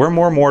honest. We're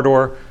more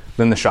Mordor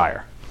than the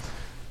Shire.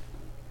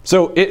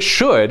 So it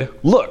should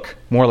look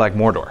more like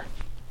Mordor.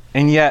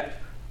 And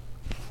yet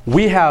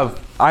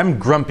I'm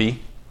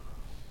grumpy,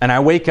 and I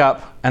wake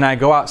up and I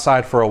go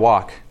outside for a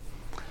walk,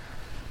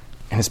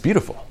 and it's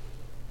beautiful.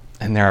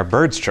 And there are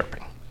birds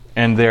chirping.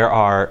 And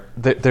there's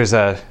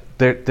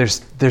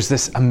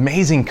this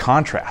amazing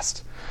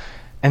contrast.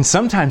 And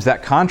sometimes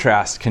that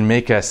contrast can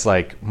make us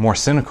like more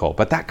cynical,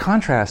 but that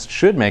contrast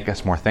should make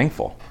us more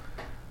thankful.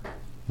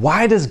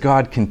 Why does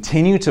God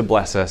continue to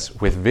bless us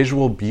with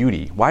visual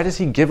beauty? Why does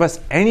he give us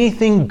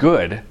anything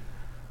good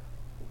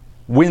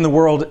when the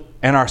world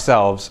and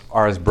ourselves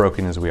are as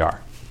broken as we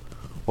are?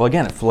 Well,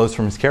 again, it flows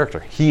from his character.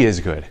 He is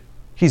good.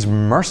 He's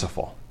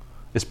merciful.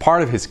 It's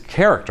part of his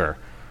character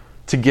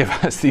to give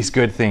us these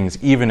good things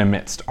even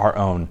amidst our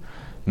own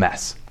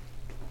mess.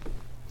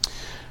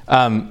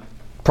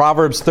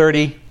 Proverbs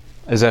 30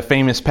 is a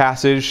famous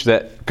passage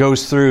that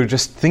goes through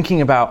just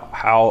thinking about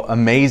how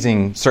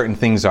amazing certain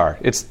things are.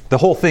 The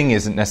whole thing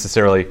isn't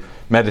necessarily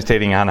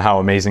meditating on how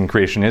amazing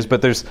creation is,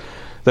 but there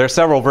are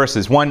several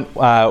verses.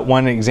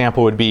 One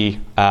example would be,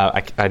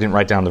 I didn't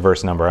write down the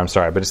verse number, I'm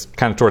sorry, but it's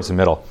kind of towards the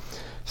middle.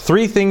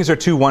 3 things are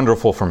too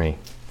wonderful for me,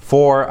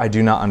 4 I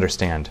do not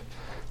understand.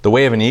 The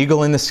way of an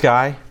eagle in the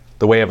sky,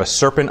 the way of a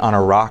serpent on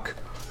a rock,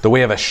 the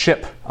way of a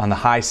ship on the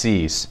high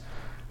seas,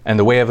 and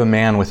the way of a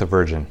man with a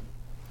virgin.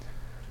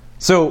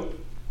 So,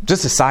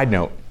 just a side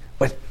note,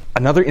 but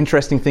another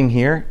interesting thing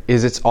here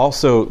is it's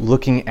also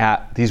looking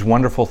at these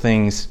wonderful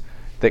things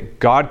that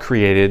God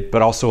created,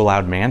 but also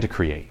allowed man to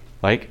create,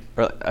 like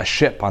a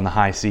ship on the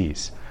high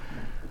seas.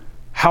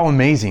 How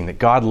amazing that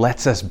God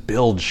lets us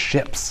build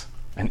ships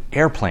and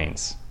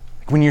airplanes.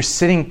 Like when you're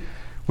sitting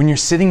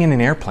in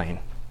an airplane,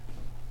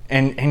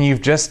 and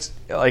you've just,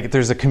 like,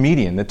 there's a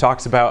comedian that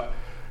talks about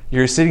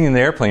you're sitting in the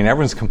airplane,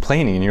 everyone's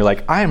complaining, and you're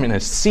like, I am in a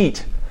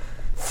seat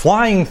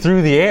flying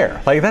through the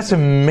air. Like, that's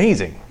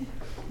amazing.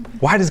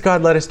 Why does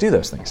God let us do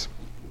those things?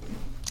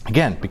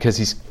 Again, because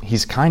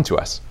he's kind to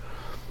us.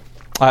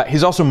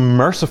 He's also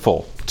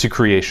merciful to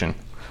creation.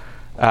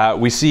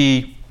 We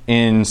see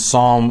in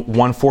Psalm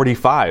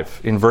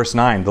 145, in verse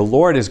 9, the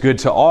Lord is good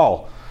to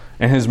all,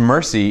 and his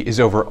mercy is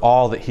over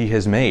all that he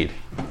has made.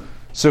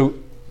 So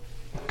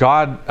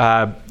God,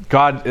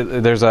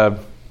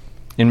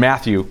 in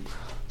Matthew,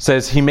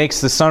 says he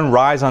makes the sun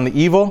rise on the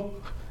evil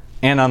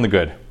and on the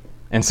good,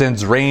 and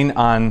sends rain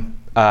on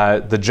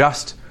the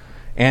just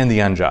and the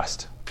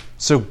unjust.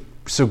 So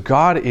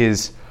God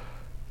is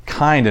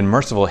kind and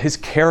merciful. His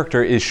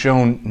character is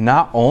shown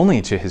not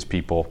only to his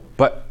people,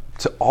 but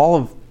to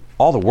all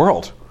the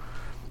world.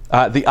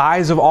 The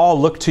eyes of all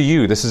look to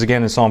you. This is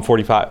again in Psalm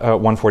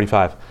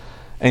 145.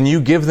 And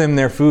you give them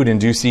their food in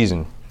due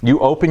season. You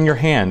open your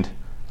hand.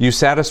 You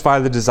satisfy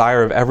the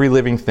desire of every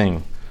living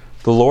thing.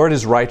 The Lord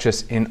is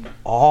righteous in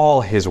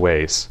all his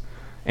ways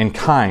and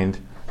kind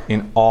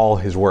in all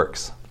his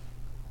works.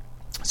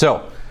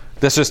 So,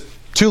 that's just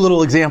 2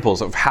 little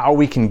examples of how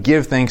we can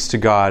give thanks to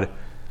God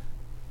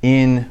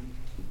in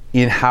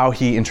how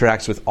he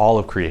interacts with all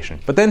of creation.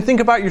 But then think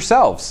about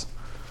yourselves.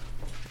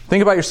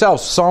 Think about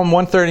yourselves. Psalm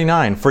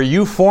 139, for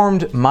you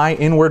formed my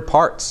inward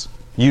parts.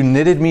 You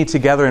knitted me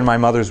together in my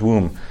mother's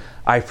womb.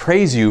 I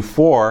praise you,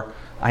 for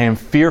I am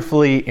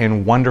fearfully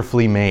and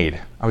wonderfully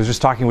made. I was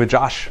just talking with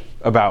Josh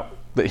about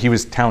that. He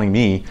was telling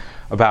me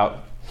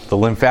about the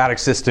lymphatic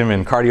system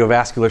and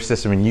cardiovascular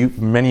system, and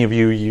many of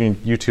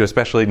you two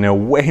especially, know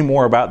way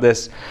more about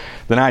this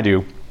than I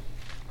do.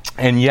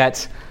 And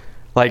yet,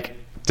 like,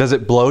 does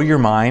it blow your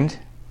mind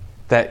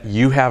that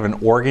you have an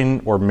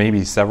organ, or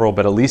maybe several,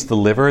 but at least the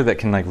liver, that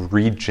can like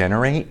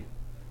regenerate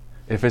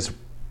if it's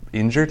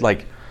injured?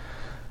 Like,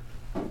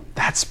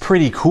 that's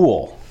pretty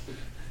cool.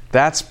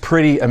 That's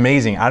pretty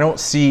amazing. I don't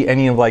see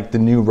any of like the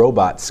new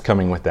robots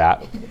coming with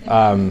that.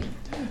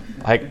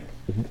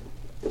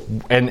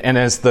 And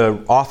as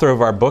the author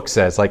of our book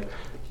says, like,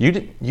 you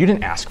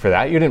didn't ask for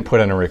that. You didn't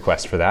put in a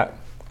request for that.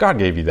 God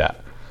gave you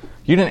that.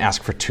 You didn't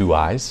ask for 2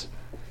 eyes.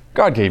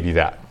 God gave you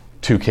that.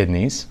 2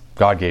 kidneys.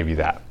 God gave you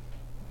that.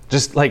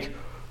 Just like,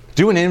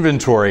 do an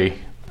inventory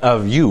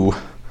of you.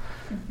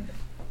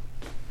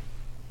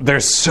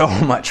 There's so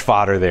much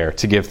fodder there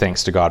to give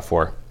thanks to God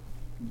for.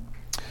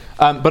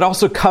 But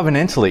also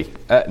covenantally,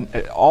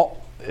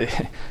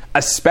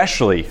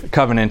 especially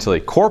covenantally,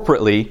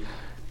 corporately,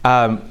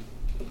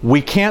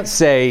 we can't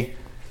say,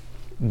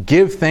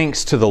 give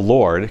thanks to the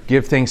Lord,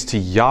 give thanks to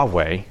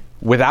Yahweh,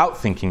 without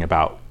thinking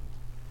about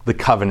the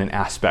covenant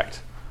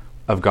aspect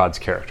of God's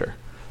character.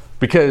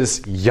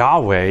 Because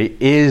Yahweh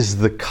is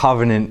the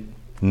covenant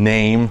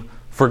name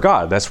for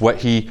God. That's what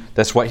he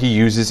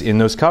uses in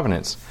those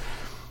covenants.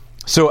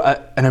 So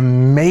an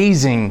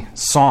amazing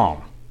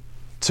psalm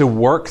to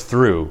work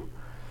through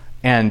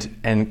and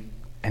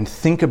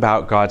think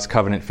about God's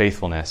covenant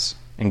faithfulness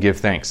and give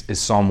thanks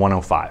is Psalm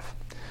 105.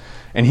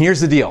 And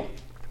here's the deal.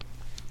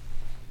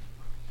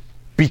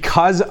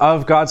 Because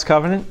of God's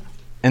covenant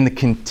and the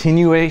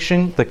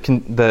continuation,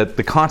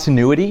 the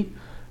continuity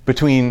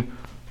between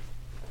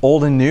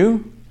old and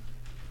new,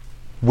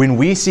 when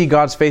we see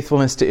God's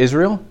faithfulness to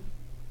Israel,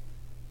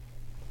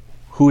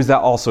 who is that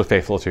also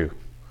faithful to?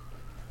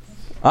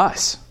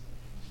 Us.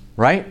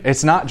 Right?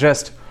 It's not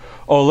just,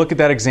 oh, look at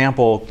that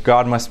example.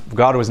 God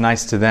was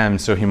nice to them,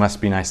 so he must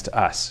be nice to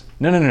us.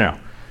 No.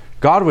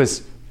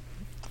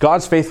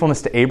 God's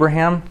faithfulness to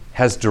Abraham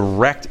has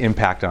direct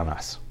impact on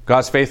us.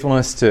 God's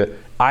faithfulness to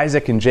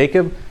Isaac and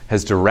Jacob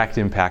has direct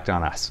impact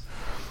on us.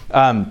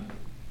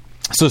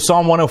 So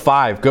Psalm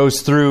 105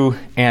 goes through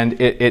and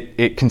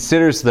it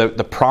considers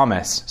the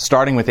promise,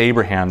 starting with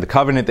Abraham, the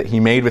covenant that he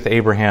made with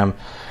Abraham,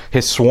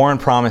 his sworn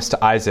promise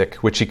to Isaac,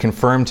 which he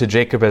confirmed to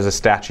Jacob as a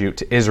statute,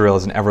 to Israel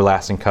as an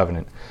everlasting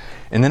covenant.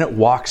 And then it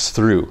walks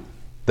through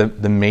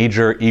the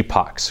major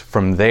epochs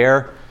from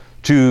there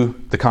to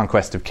the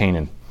conquest of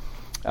Canaan.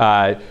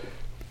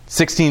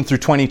 16 through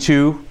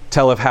 22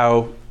 tell of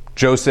how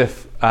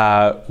Joseph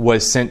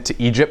was sent to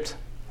Egypt.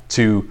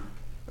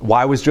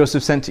 Why was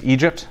Joseph sent to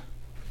Egypt?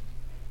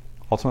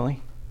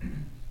 Ultimately?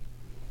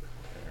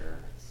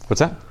 What's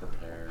that?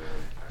 Prepare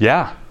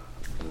Yeah.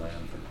 the land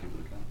for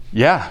people to come.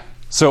 Yeah.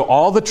 So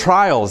all the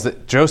trials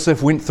that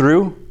Joseph went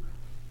through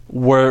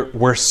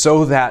were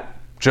so that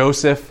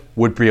Joseph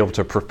would be able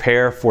to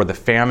prepare for the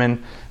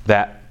famine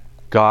that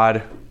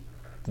God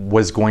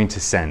was going to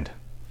send.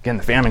 Again,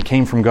 the famine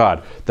came from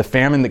God. The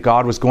famine that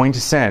God was going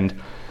to send,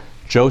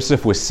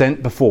 Joseph was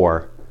sent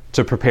before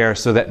to prepare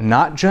so that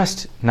not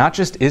just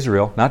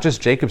Israel, not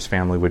just Jacob's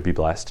family would be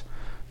blessed,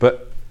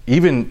 but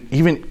even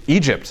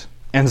Egypt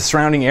and the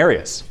surrounding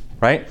areas,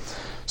 right?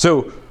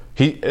 So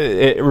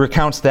it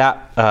recounts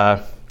that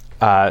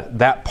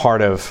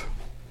part of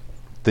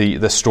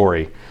the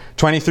story.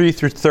 23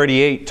 through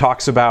 38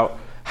 talks about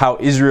how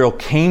Israel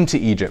came to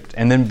Egypt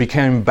and then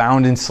became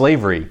bound in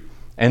slavery,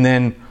 and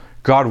then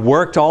God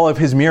worked all of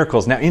his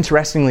miracles. Now,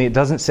 interestingly, it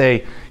doesn't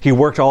say he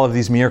worked all of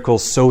these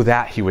miracles so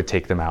that he would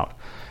take them out.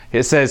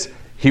 It says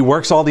he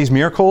works all these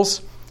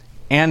miracles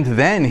and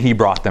then he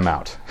brought them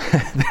out.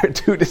 They're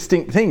two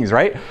distinct things,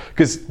 right?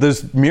 Because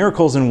those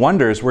miracles and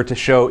wonders were to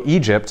show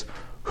Egypt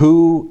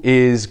who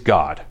is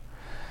God,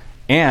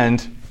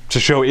 and to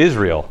show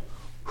Israel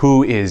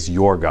who is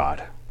your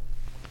God.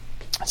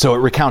 So it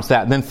recounts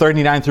that. And then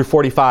 39 through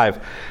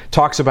 45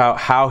 talks about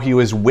how he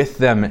was with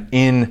them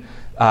in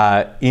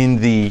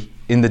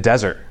the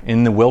desert,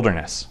 in the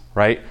wilderness,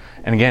 right?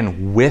 And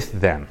again,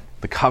 with them.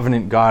 The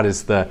covenant God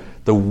is the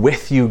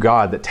with you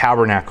God that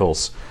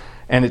tabernacles.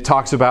 And it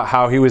talks about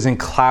how he was in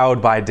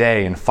cloud by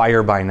day and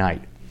fire by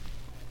night.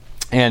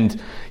 And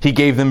he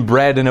gave them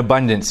bread in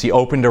abundance. He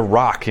opened a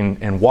rock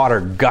and water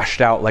gushed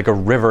out like a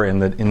river in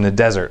the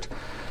desert.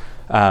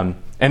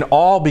 And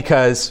all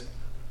because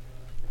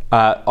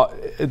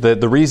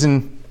the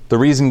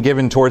reason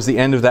given towards the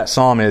end of that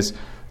psalm is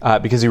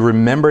because he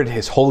remembered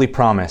his holy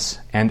promise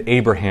and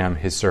Abraham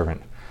his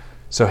servant.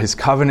 So his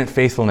covenant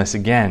faithfulness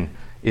again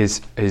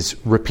is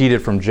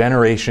repeated from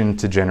generation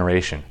to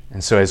generation.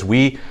 And so as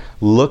we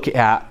look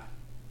at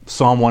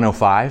Psalm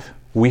 105,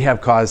 we have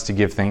cause to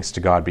give thanks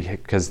to God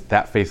because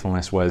that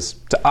faithfulness was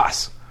to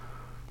us.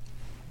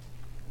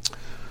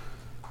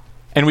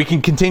 And we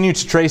can continue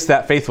to trace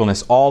that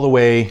faithfulness all the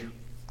way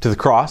to the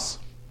cross.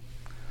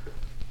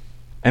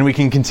 And we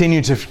can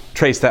continue to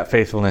trace that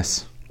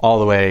faithfulness all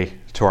the way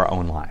to our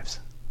own lives,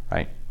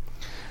 right?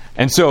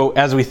 And so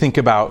as we think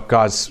about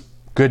God's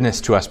goodness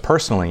to us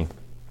personally,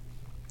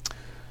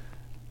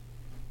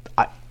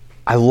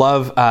 I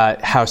love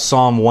how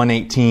Psalm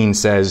 118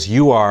 says,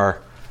 "You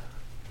are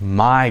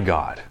my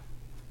God.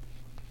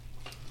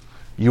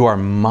 You are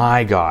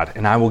my God,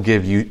 and I will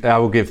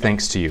give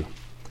thanks to you.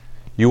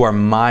 You are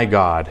my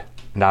God,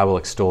 and I will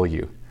extol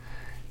you."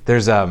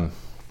 There's a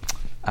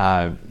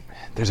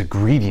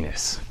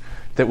greediness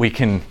that we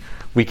can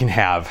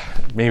have.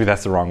 Maybe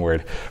that's the wrong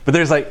word. But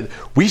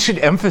we should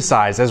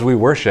emphasize as we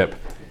worship,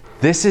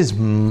 this is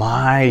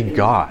my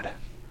God.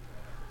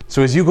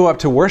 So as you go up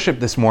to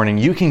worship this morning,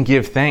 you can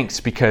give thanks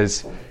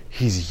because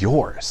he's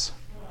yours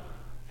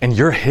and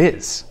you're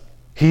his.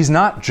 He's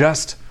not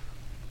just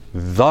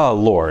the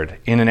Lord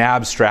in an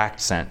abstract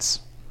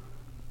sense.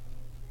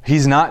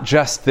 He's not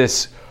just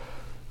this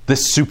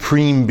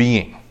supreme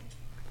being.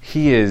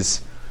 He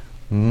is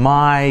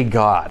my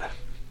God.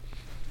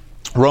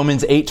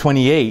 Romans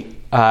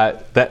 8:28,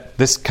 that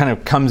this kind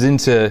of comes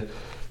into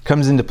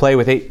play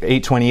with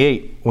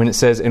 8:28 when it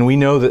says, "And we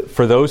know that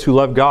for those who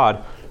love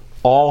God,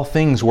 all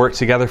things work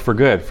together for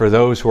good, for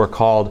those who are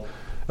called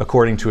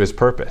according to his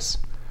purpose."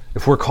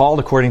 If we're called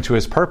according to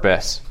his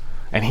purpose,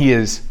 and he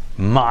is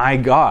my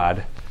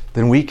God,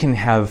 then we can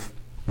have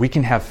we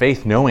can have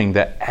faith knowing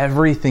that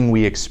everything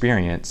we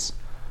experience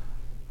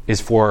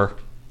is for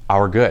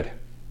our good.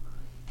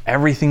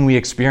 Everything we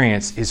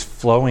experience is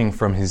flowing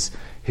from his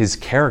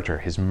character,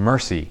 his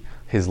mercy,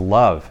 his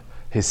love,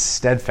 his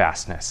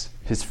steadfastness,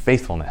 his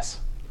faithfulness.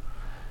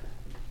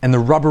 And the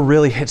rubber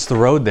really hits the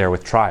road there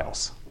with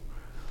trials.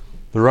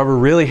 The rubber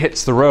really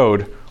hits the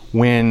road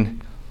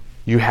when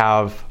you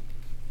have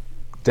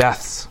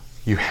deaths,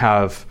 you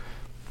have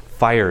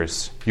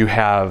fires, you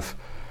have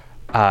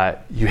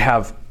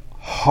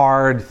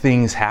hard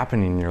things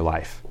happening in your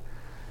life.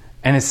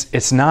 And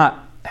it's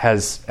not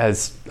as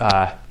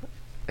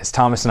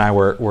Thomas and I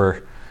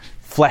were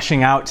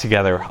fleshing out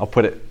together, I'll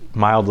put it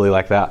mildly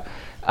like that.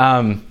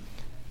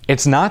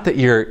 It's not that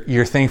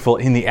you're thankful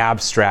in the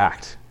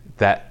abstract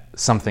that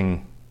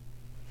something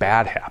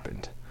bad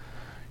happened.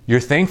 You're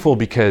thankful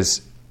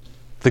because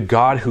the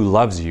God who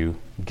loves you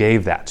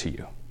gave that to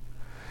you.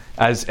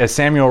 As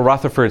Samuel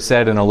Rutherford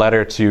said in a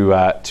letter to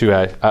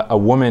a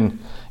woman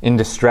in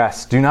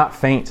distress, "Do not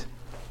faint.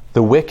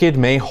 The wicked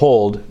may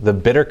hold the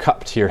bitter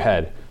cup to your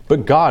head,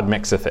 but God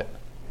mixeth it.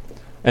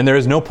 And there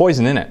is no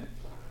poison in it.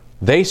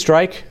 They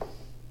strike,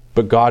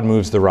 but God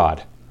moves the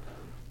rod.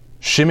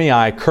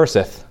 Shimei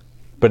curseth,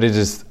 but it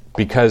is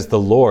because the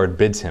Lord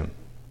bids him."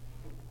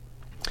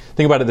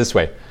 Think about it this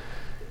way.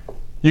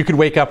 You could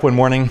wake up one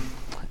morning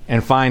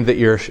and find that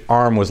your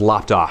arm was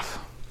lopped off.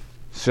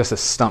 It's just a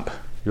stump.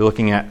 You're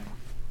looking at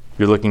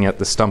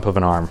the stump of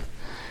an arm.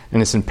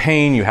 And it's in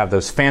pain. You have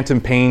those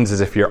phantom pains as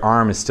if your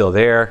arm is still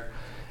there.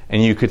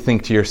 And you could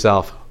think to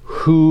yourself,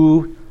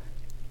 who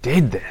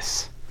did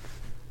this?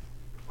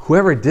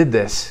 Whoever did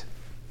this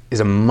is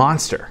a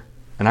monster.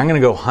 And I'm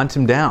going to go hunt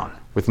him down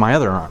with my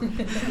other arm.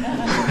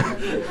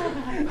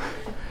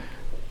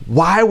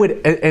 Why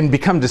would, and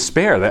become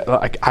despair that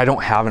like, I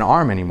don't have an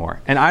arm anymore.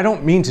 And I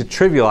don't mean to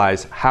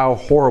trivialize how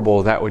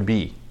horrible that would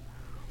be.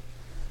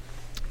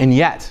 And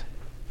yet,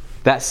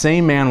 that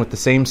same man with the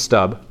same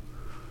stub,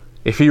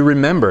 if he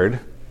remembered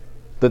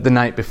that the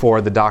night before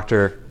the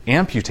doctor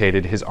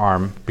amputated his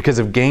arm because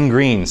of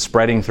gangrene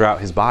spreading throughout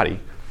his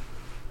body,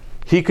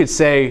 he could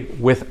say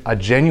with a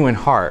genuine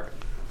heart,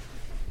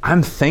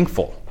 I'm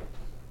thankful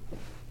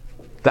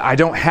that I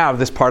don't have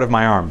this part of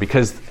my arm,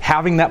 because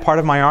having that part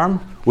of my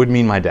arm would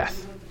mean my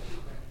death.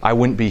 I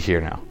wouldn't be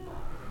here now.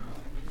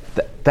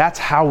 That's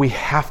how we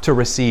have to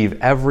receive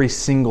every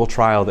single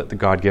trial that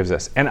God gives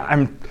us. And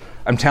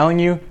I'm telling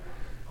you,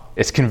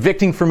 it's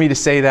convicting for me to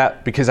say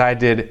that because I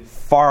did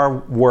far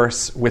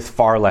worse with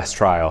far less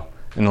trial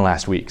in the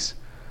last weeks.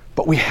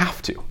 But we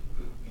have to,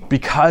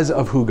 because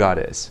of who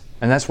God is.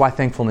 And that's why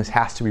thankfulness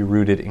has to be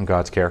rooted in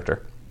God's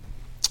character.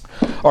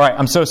 All right,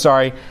 I'm so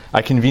sorry.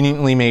 I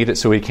conveniently made it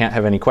so we can't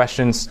have any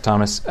questions,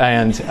 Thomas.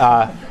 And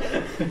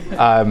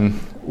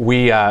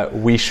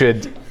we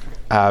should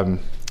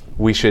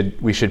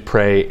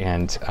pray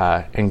and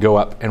go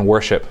up and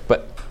worship.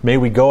 But may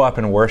we go up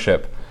and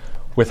worship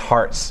with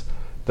hearts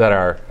that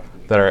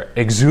are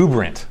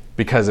exuberant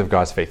because of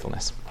God's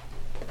faithfulness.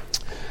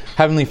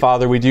 Heavenly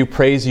Father, we do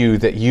praise you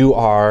that you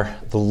are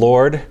the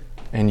Lord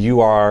and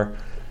you are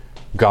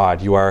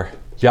God. You are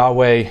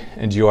Yahweh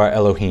and you are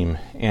Elohim.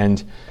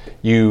 And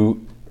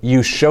you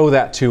show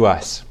that to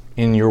us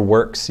in your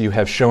works. You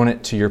have shown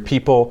it to your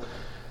people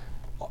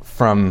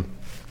from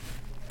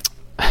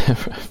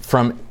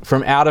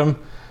Adam,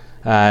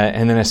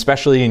 and then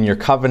especially in your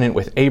covenant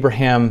with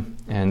Abraham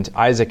and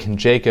Isaac and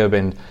Jacob,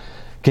 and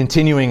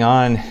continuing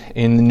on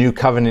in the new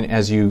covenant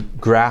as you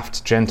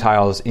graft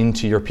Gentiles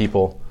into your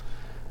people.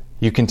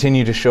 You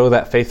continue to show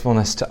that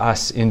faithfulness to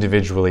us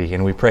individually,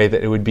 and we pray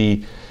that it would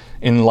be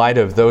in light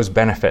of those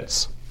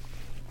benefits,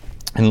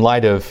 in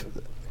light of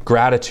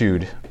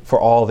gratitude for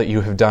all that you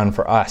have done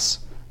for us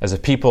as a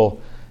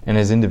people and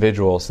as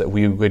individuals, that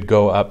we would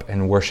go up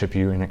and worship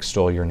you and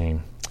extol your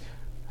name.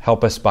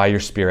 Help us by your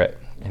Spirit,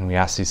 and we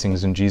ask these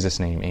things in Jesus'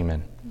 name.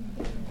 Amen.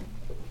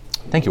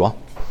 Thank you all.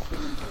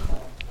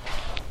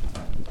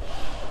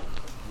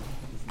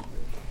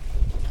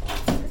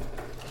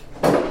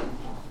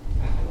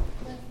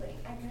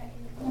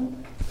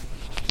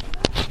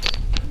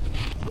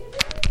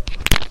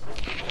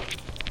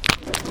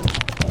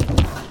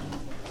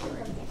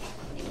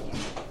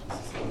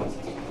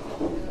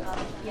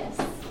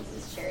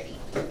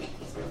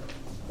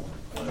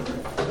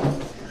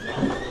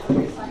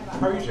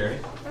 How are you, Charity?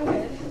 I'm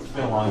good. It's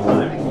been a long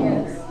time.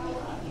 Yes.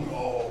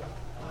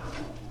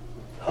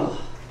 I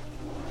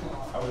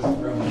was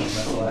grown the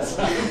last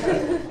time.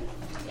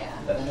 Yeah.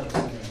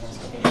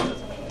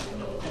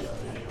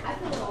 I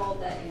feel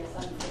old that your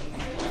son's getting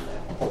married, so.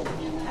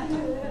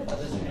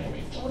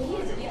 Well,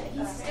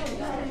 he's still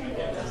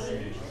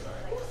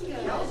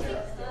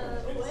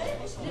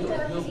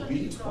young. He'll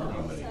be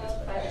 20 when he gets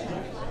back.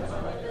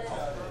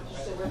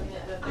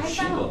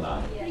 She will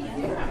not.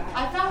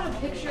 I found a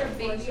picture of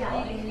baby Lee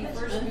when we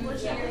first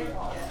moved here,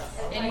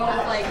 and he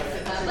was like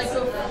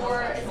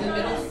before the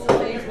middle school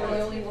days when we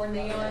only wore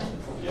neon.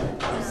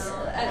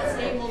 At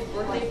Stable's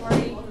birthday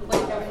party,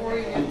 like before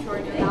we moved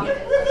toward your house,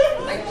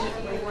 like just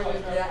before we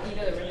did that, you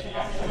know, the Richard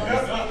Jackson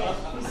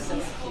one? He's so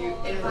cute.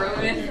 And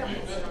Roman.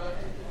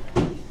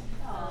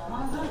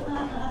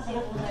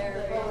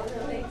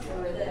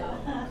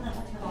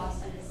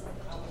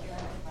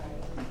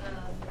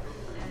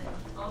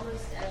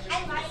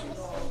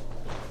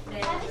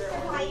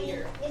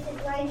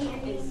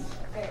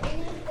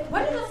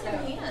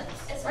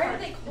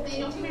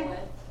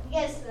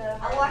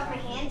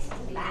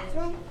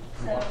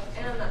 So,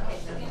 and I'm not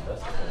paying them. I'm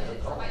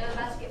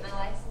about to get my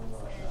license, and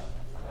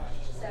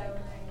so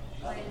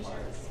my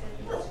insurance is going to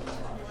be $2,000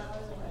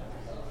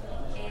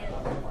 and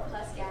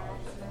plus gas and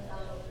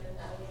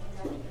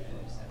everything.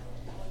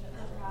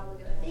 I'm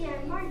probably going to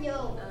Yeah, Mario.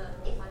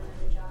 find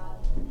another job.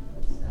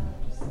 So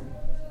just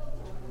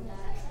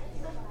that.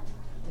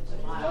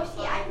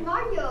 Yoshi, I'm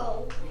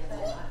Mario.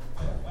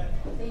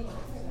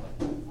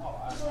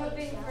 So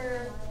hoping for,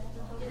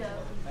 good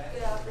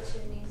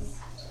opportunities.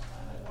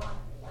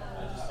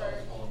 Start a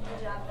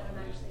job that I'm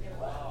actually going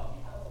to love.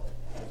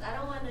 'Cause I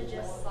don't want to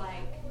just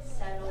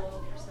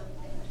settle for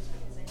something just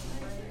because I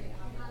need money.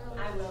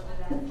 I will do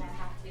that if I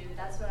have to.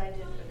 That's what I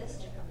did for this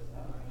job.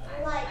 I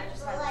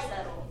just had to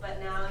settle. But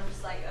now I'm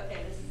just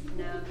okay, this is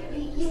now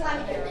getting. You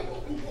want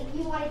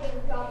to get a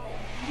job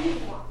that you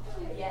want.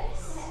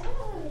 Yes.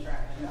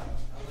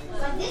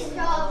 But this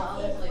job.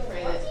 I'll definitely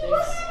pray that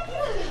there's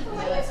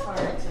that's hard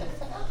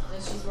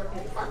that she's working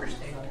at Farmers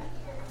Day.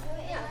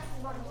 Yeah.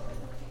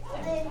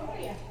 And then,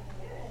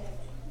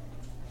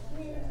 I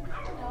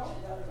don't know.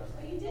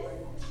 You did?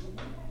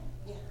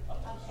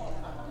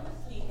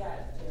 He got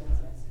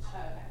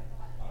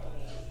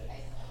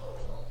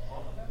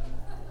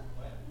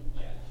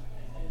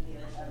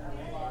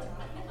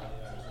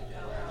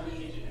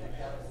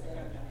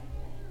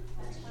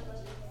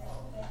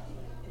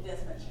it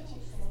does mention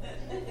Jesus.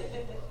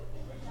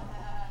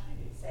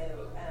 So,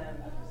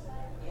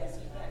 yes,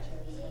 we got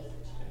Jeremy's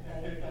message.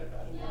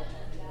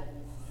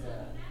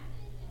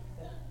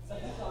 So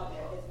he called me, I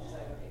guess he's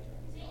okay,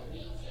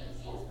 Jeremy's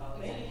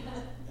calling me.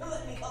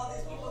 Let me call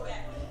these people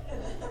back. But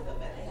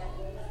they had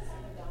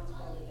Don's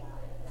probably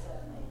died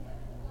suddenly.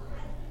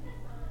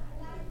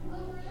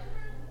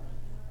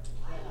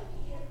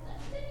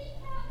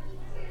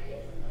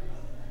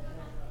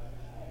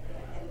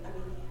 And I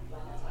mean,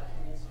 like I talked to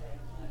him yesterday,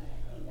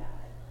 he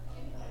died. I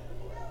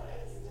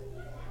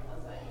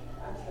was like,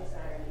 I'm so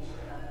sorry, you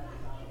should not have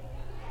called.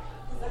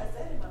 Because I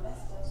said in my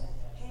message, I was like,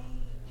 hey,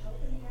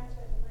 hoping you guys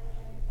read the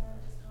land and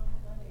just call me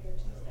Monday or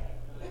Tuesday.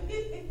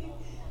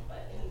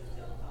 But he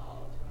still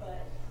called.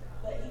 But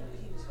he was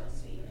real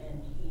sweet,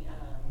 and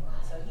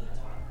so he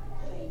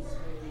talked things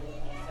through with me.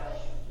 So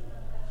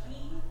he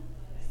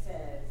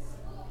says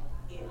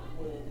it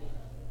would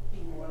be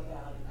more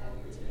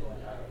valuable to go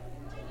ahead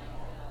and do it.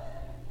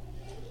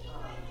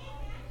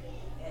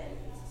 And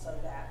so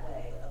that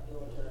way a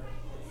builder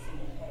would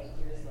see, hey,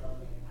 here's a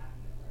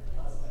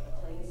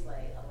clean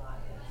slate, a lot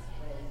that's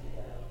ready to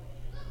go.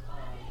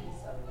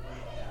 So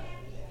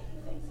he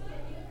thinks it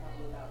would be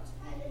probably about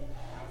 $20,000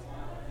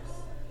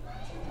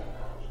 to do it.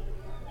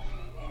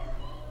 And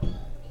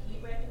he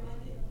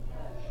recommended,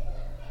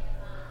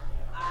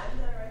 I'm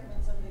going to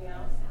recommend something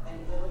else,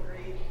 and Bill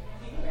agreed.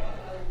 He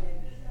recommended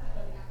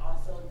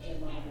also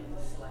demoing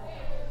the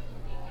slab.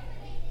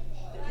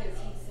 Because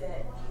he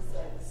said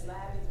the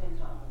slab has been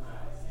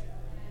compromised.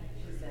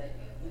 He said,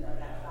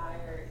 that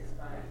fire is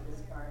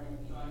burning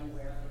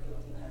anywhere from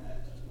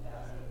 1,500 to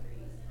 2,000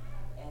 degrees.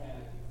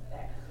 And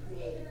that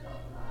created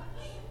compromise,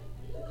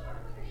 the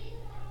concrete.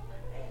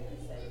 And he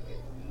said,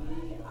 for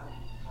me, I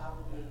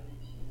probably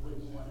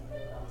wouldn't want to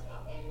build on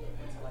top of it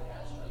until I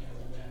got a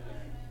structural engineer to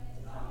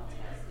come and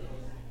test it.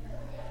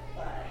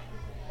 But, I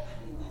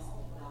mean, that's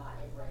a lot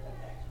to break up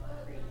that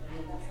concrete. I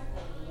mean, that's like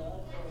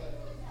another,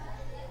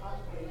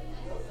 probably,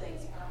 those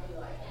things probably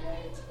like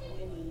another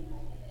 20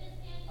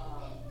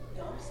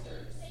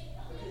 dumpsters.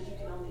 Because you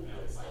can only they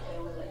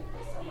only let you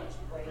put so much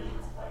weight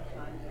of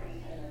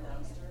concrete in a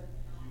dumpster.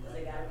 Because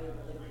they got to be able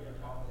to lift it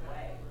all the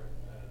way.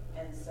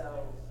 And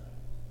so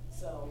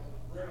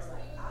it was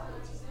like, I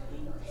would just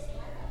leave the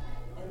slab.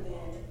 And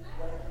then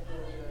whatever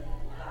builder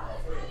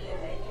buys it, then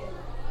they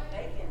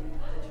can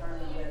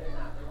determine whether or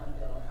not they want to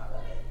build on top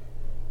of it.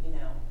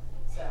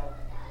 So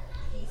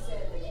he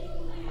said that he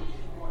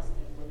wants to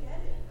look at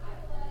it.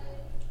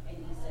 And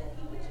he said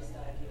he would just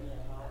give me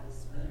a call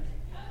this week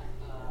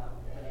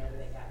whenever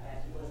they got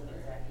back. He wasn't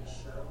exactly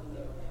sure when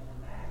they were coming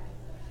back.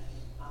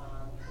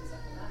 He's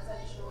like, I'm not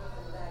exactly sure when they're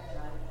coming back, and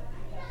I have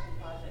some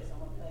projects I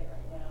want to play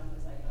right now.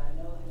 He's like, but I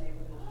know the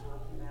neighborhood you're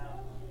talking about.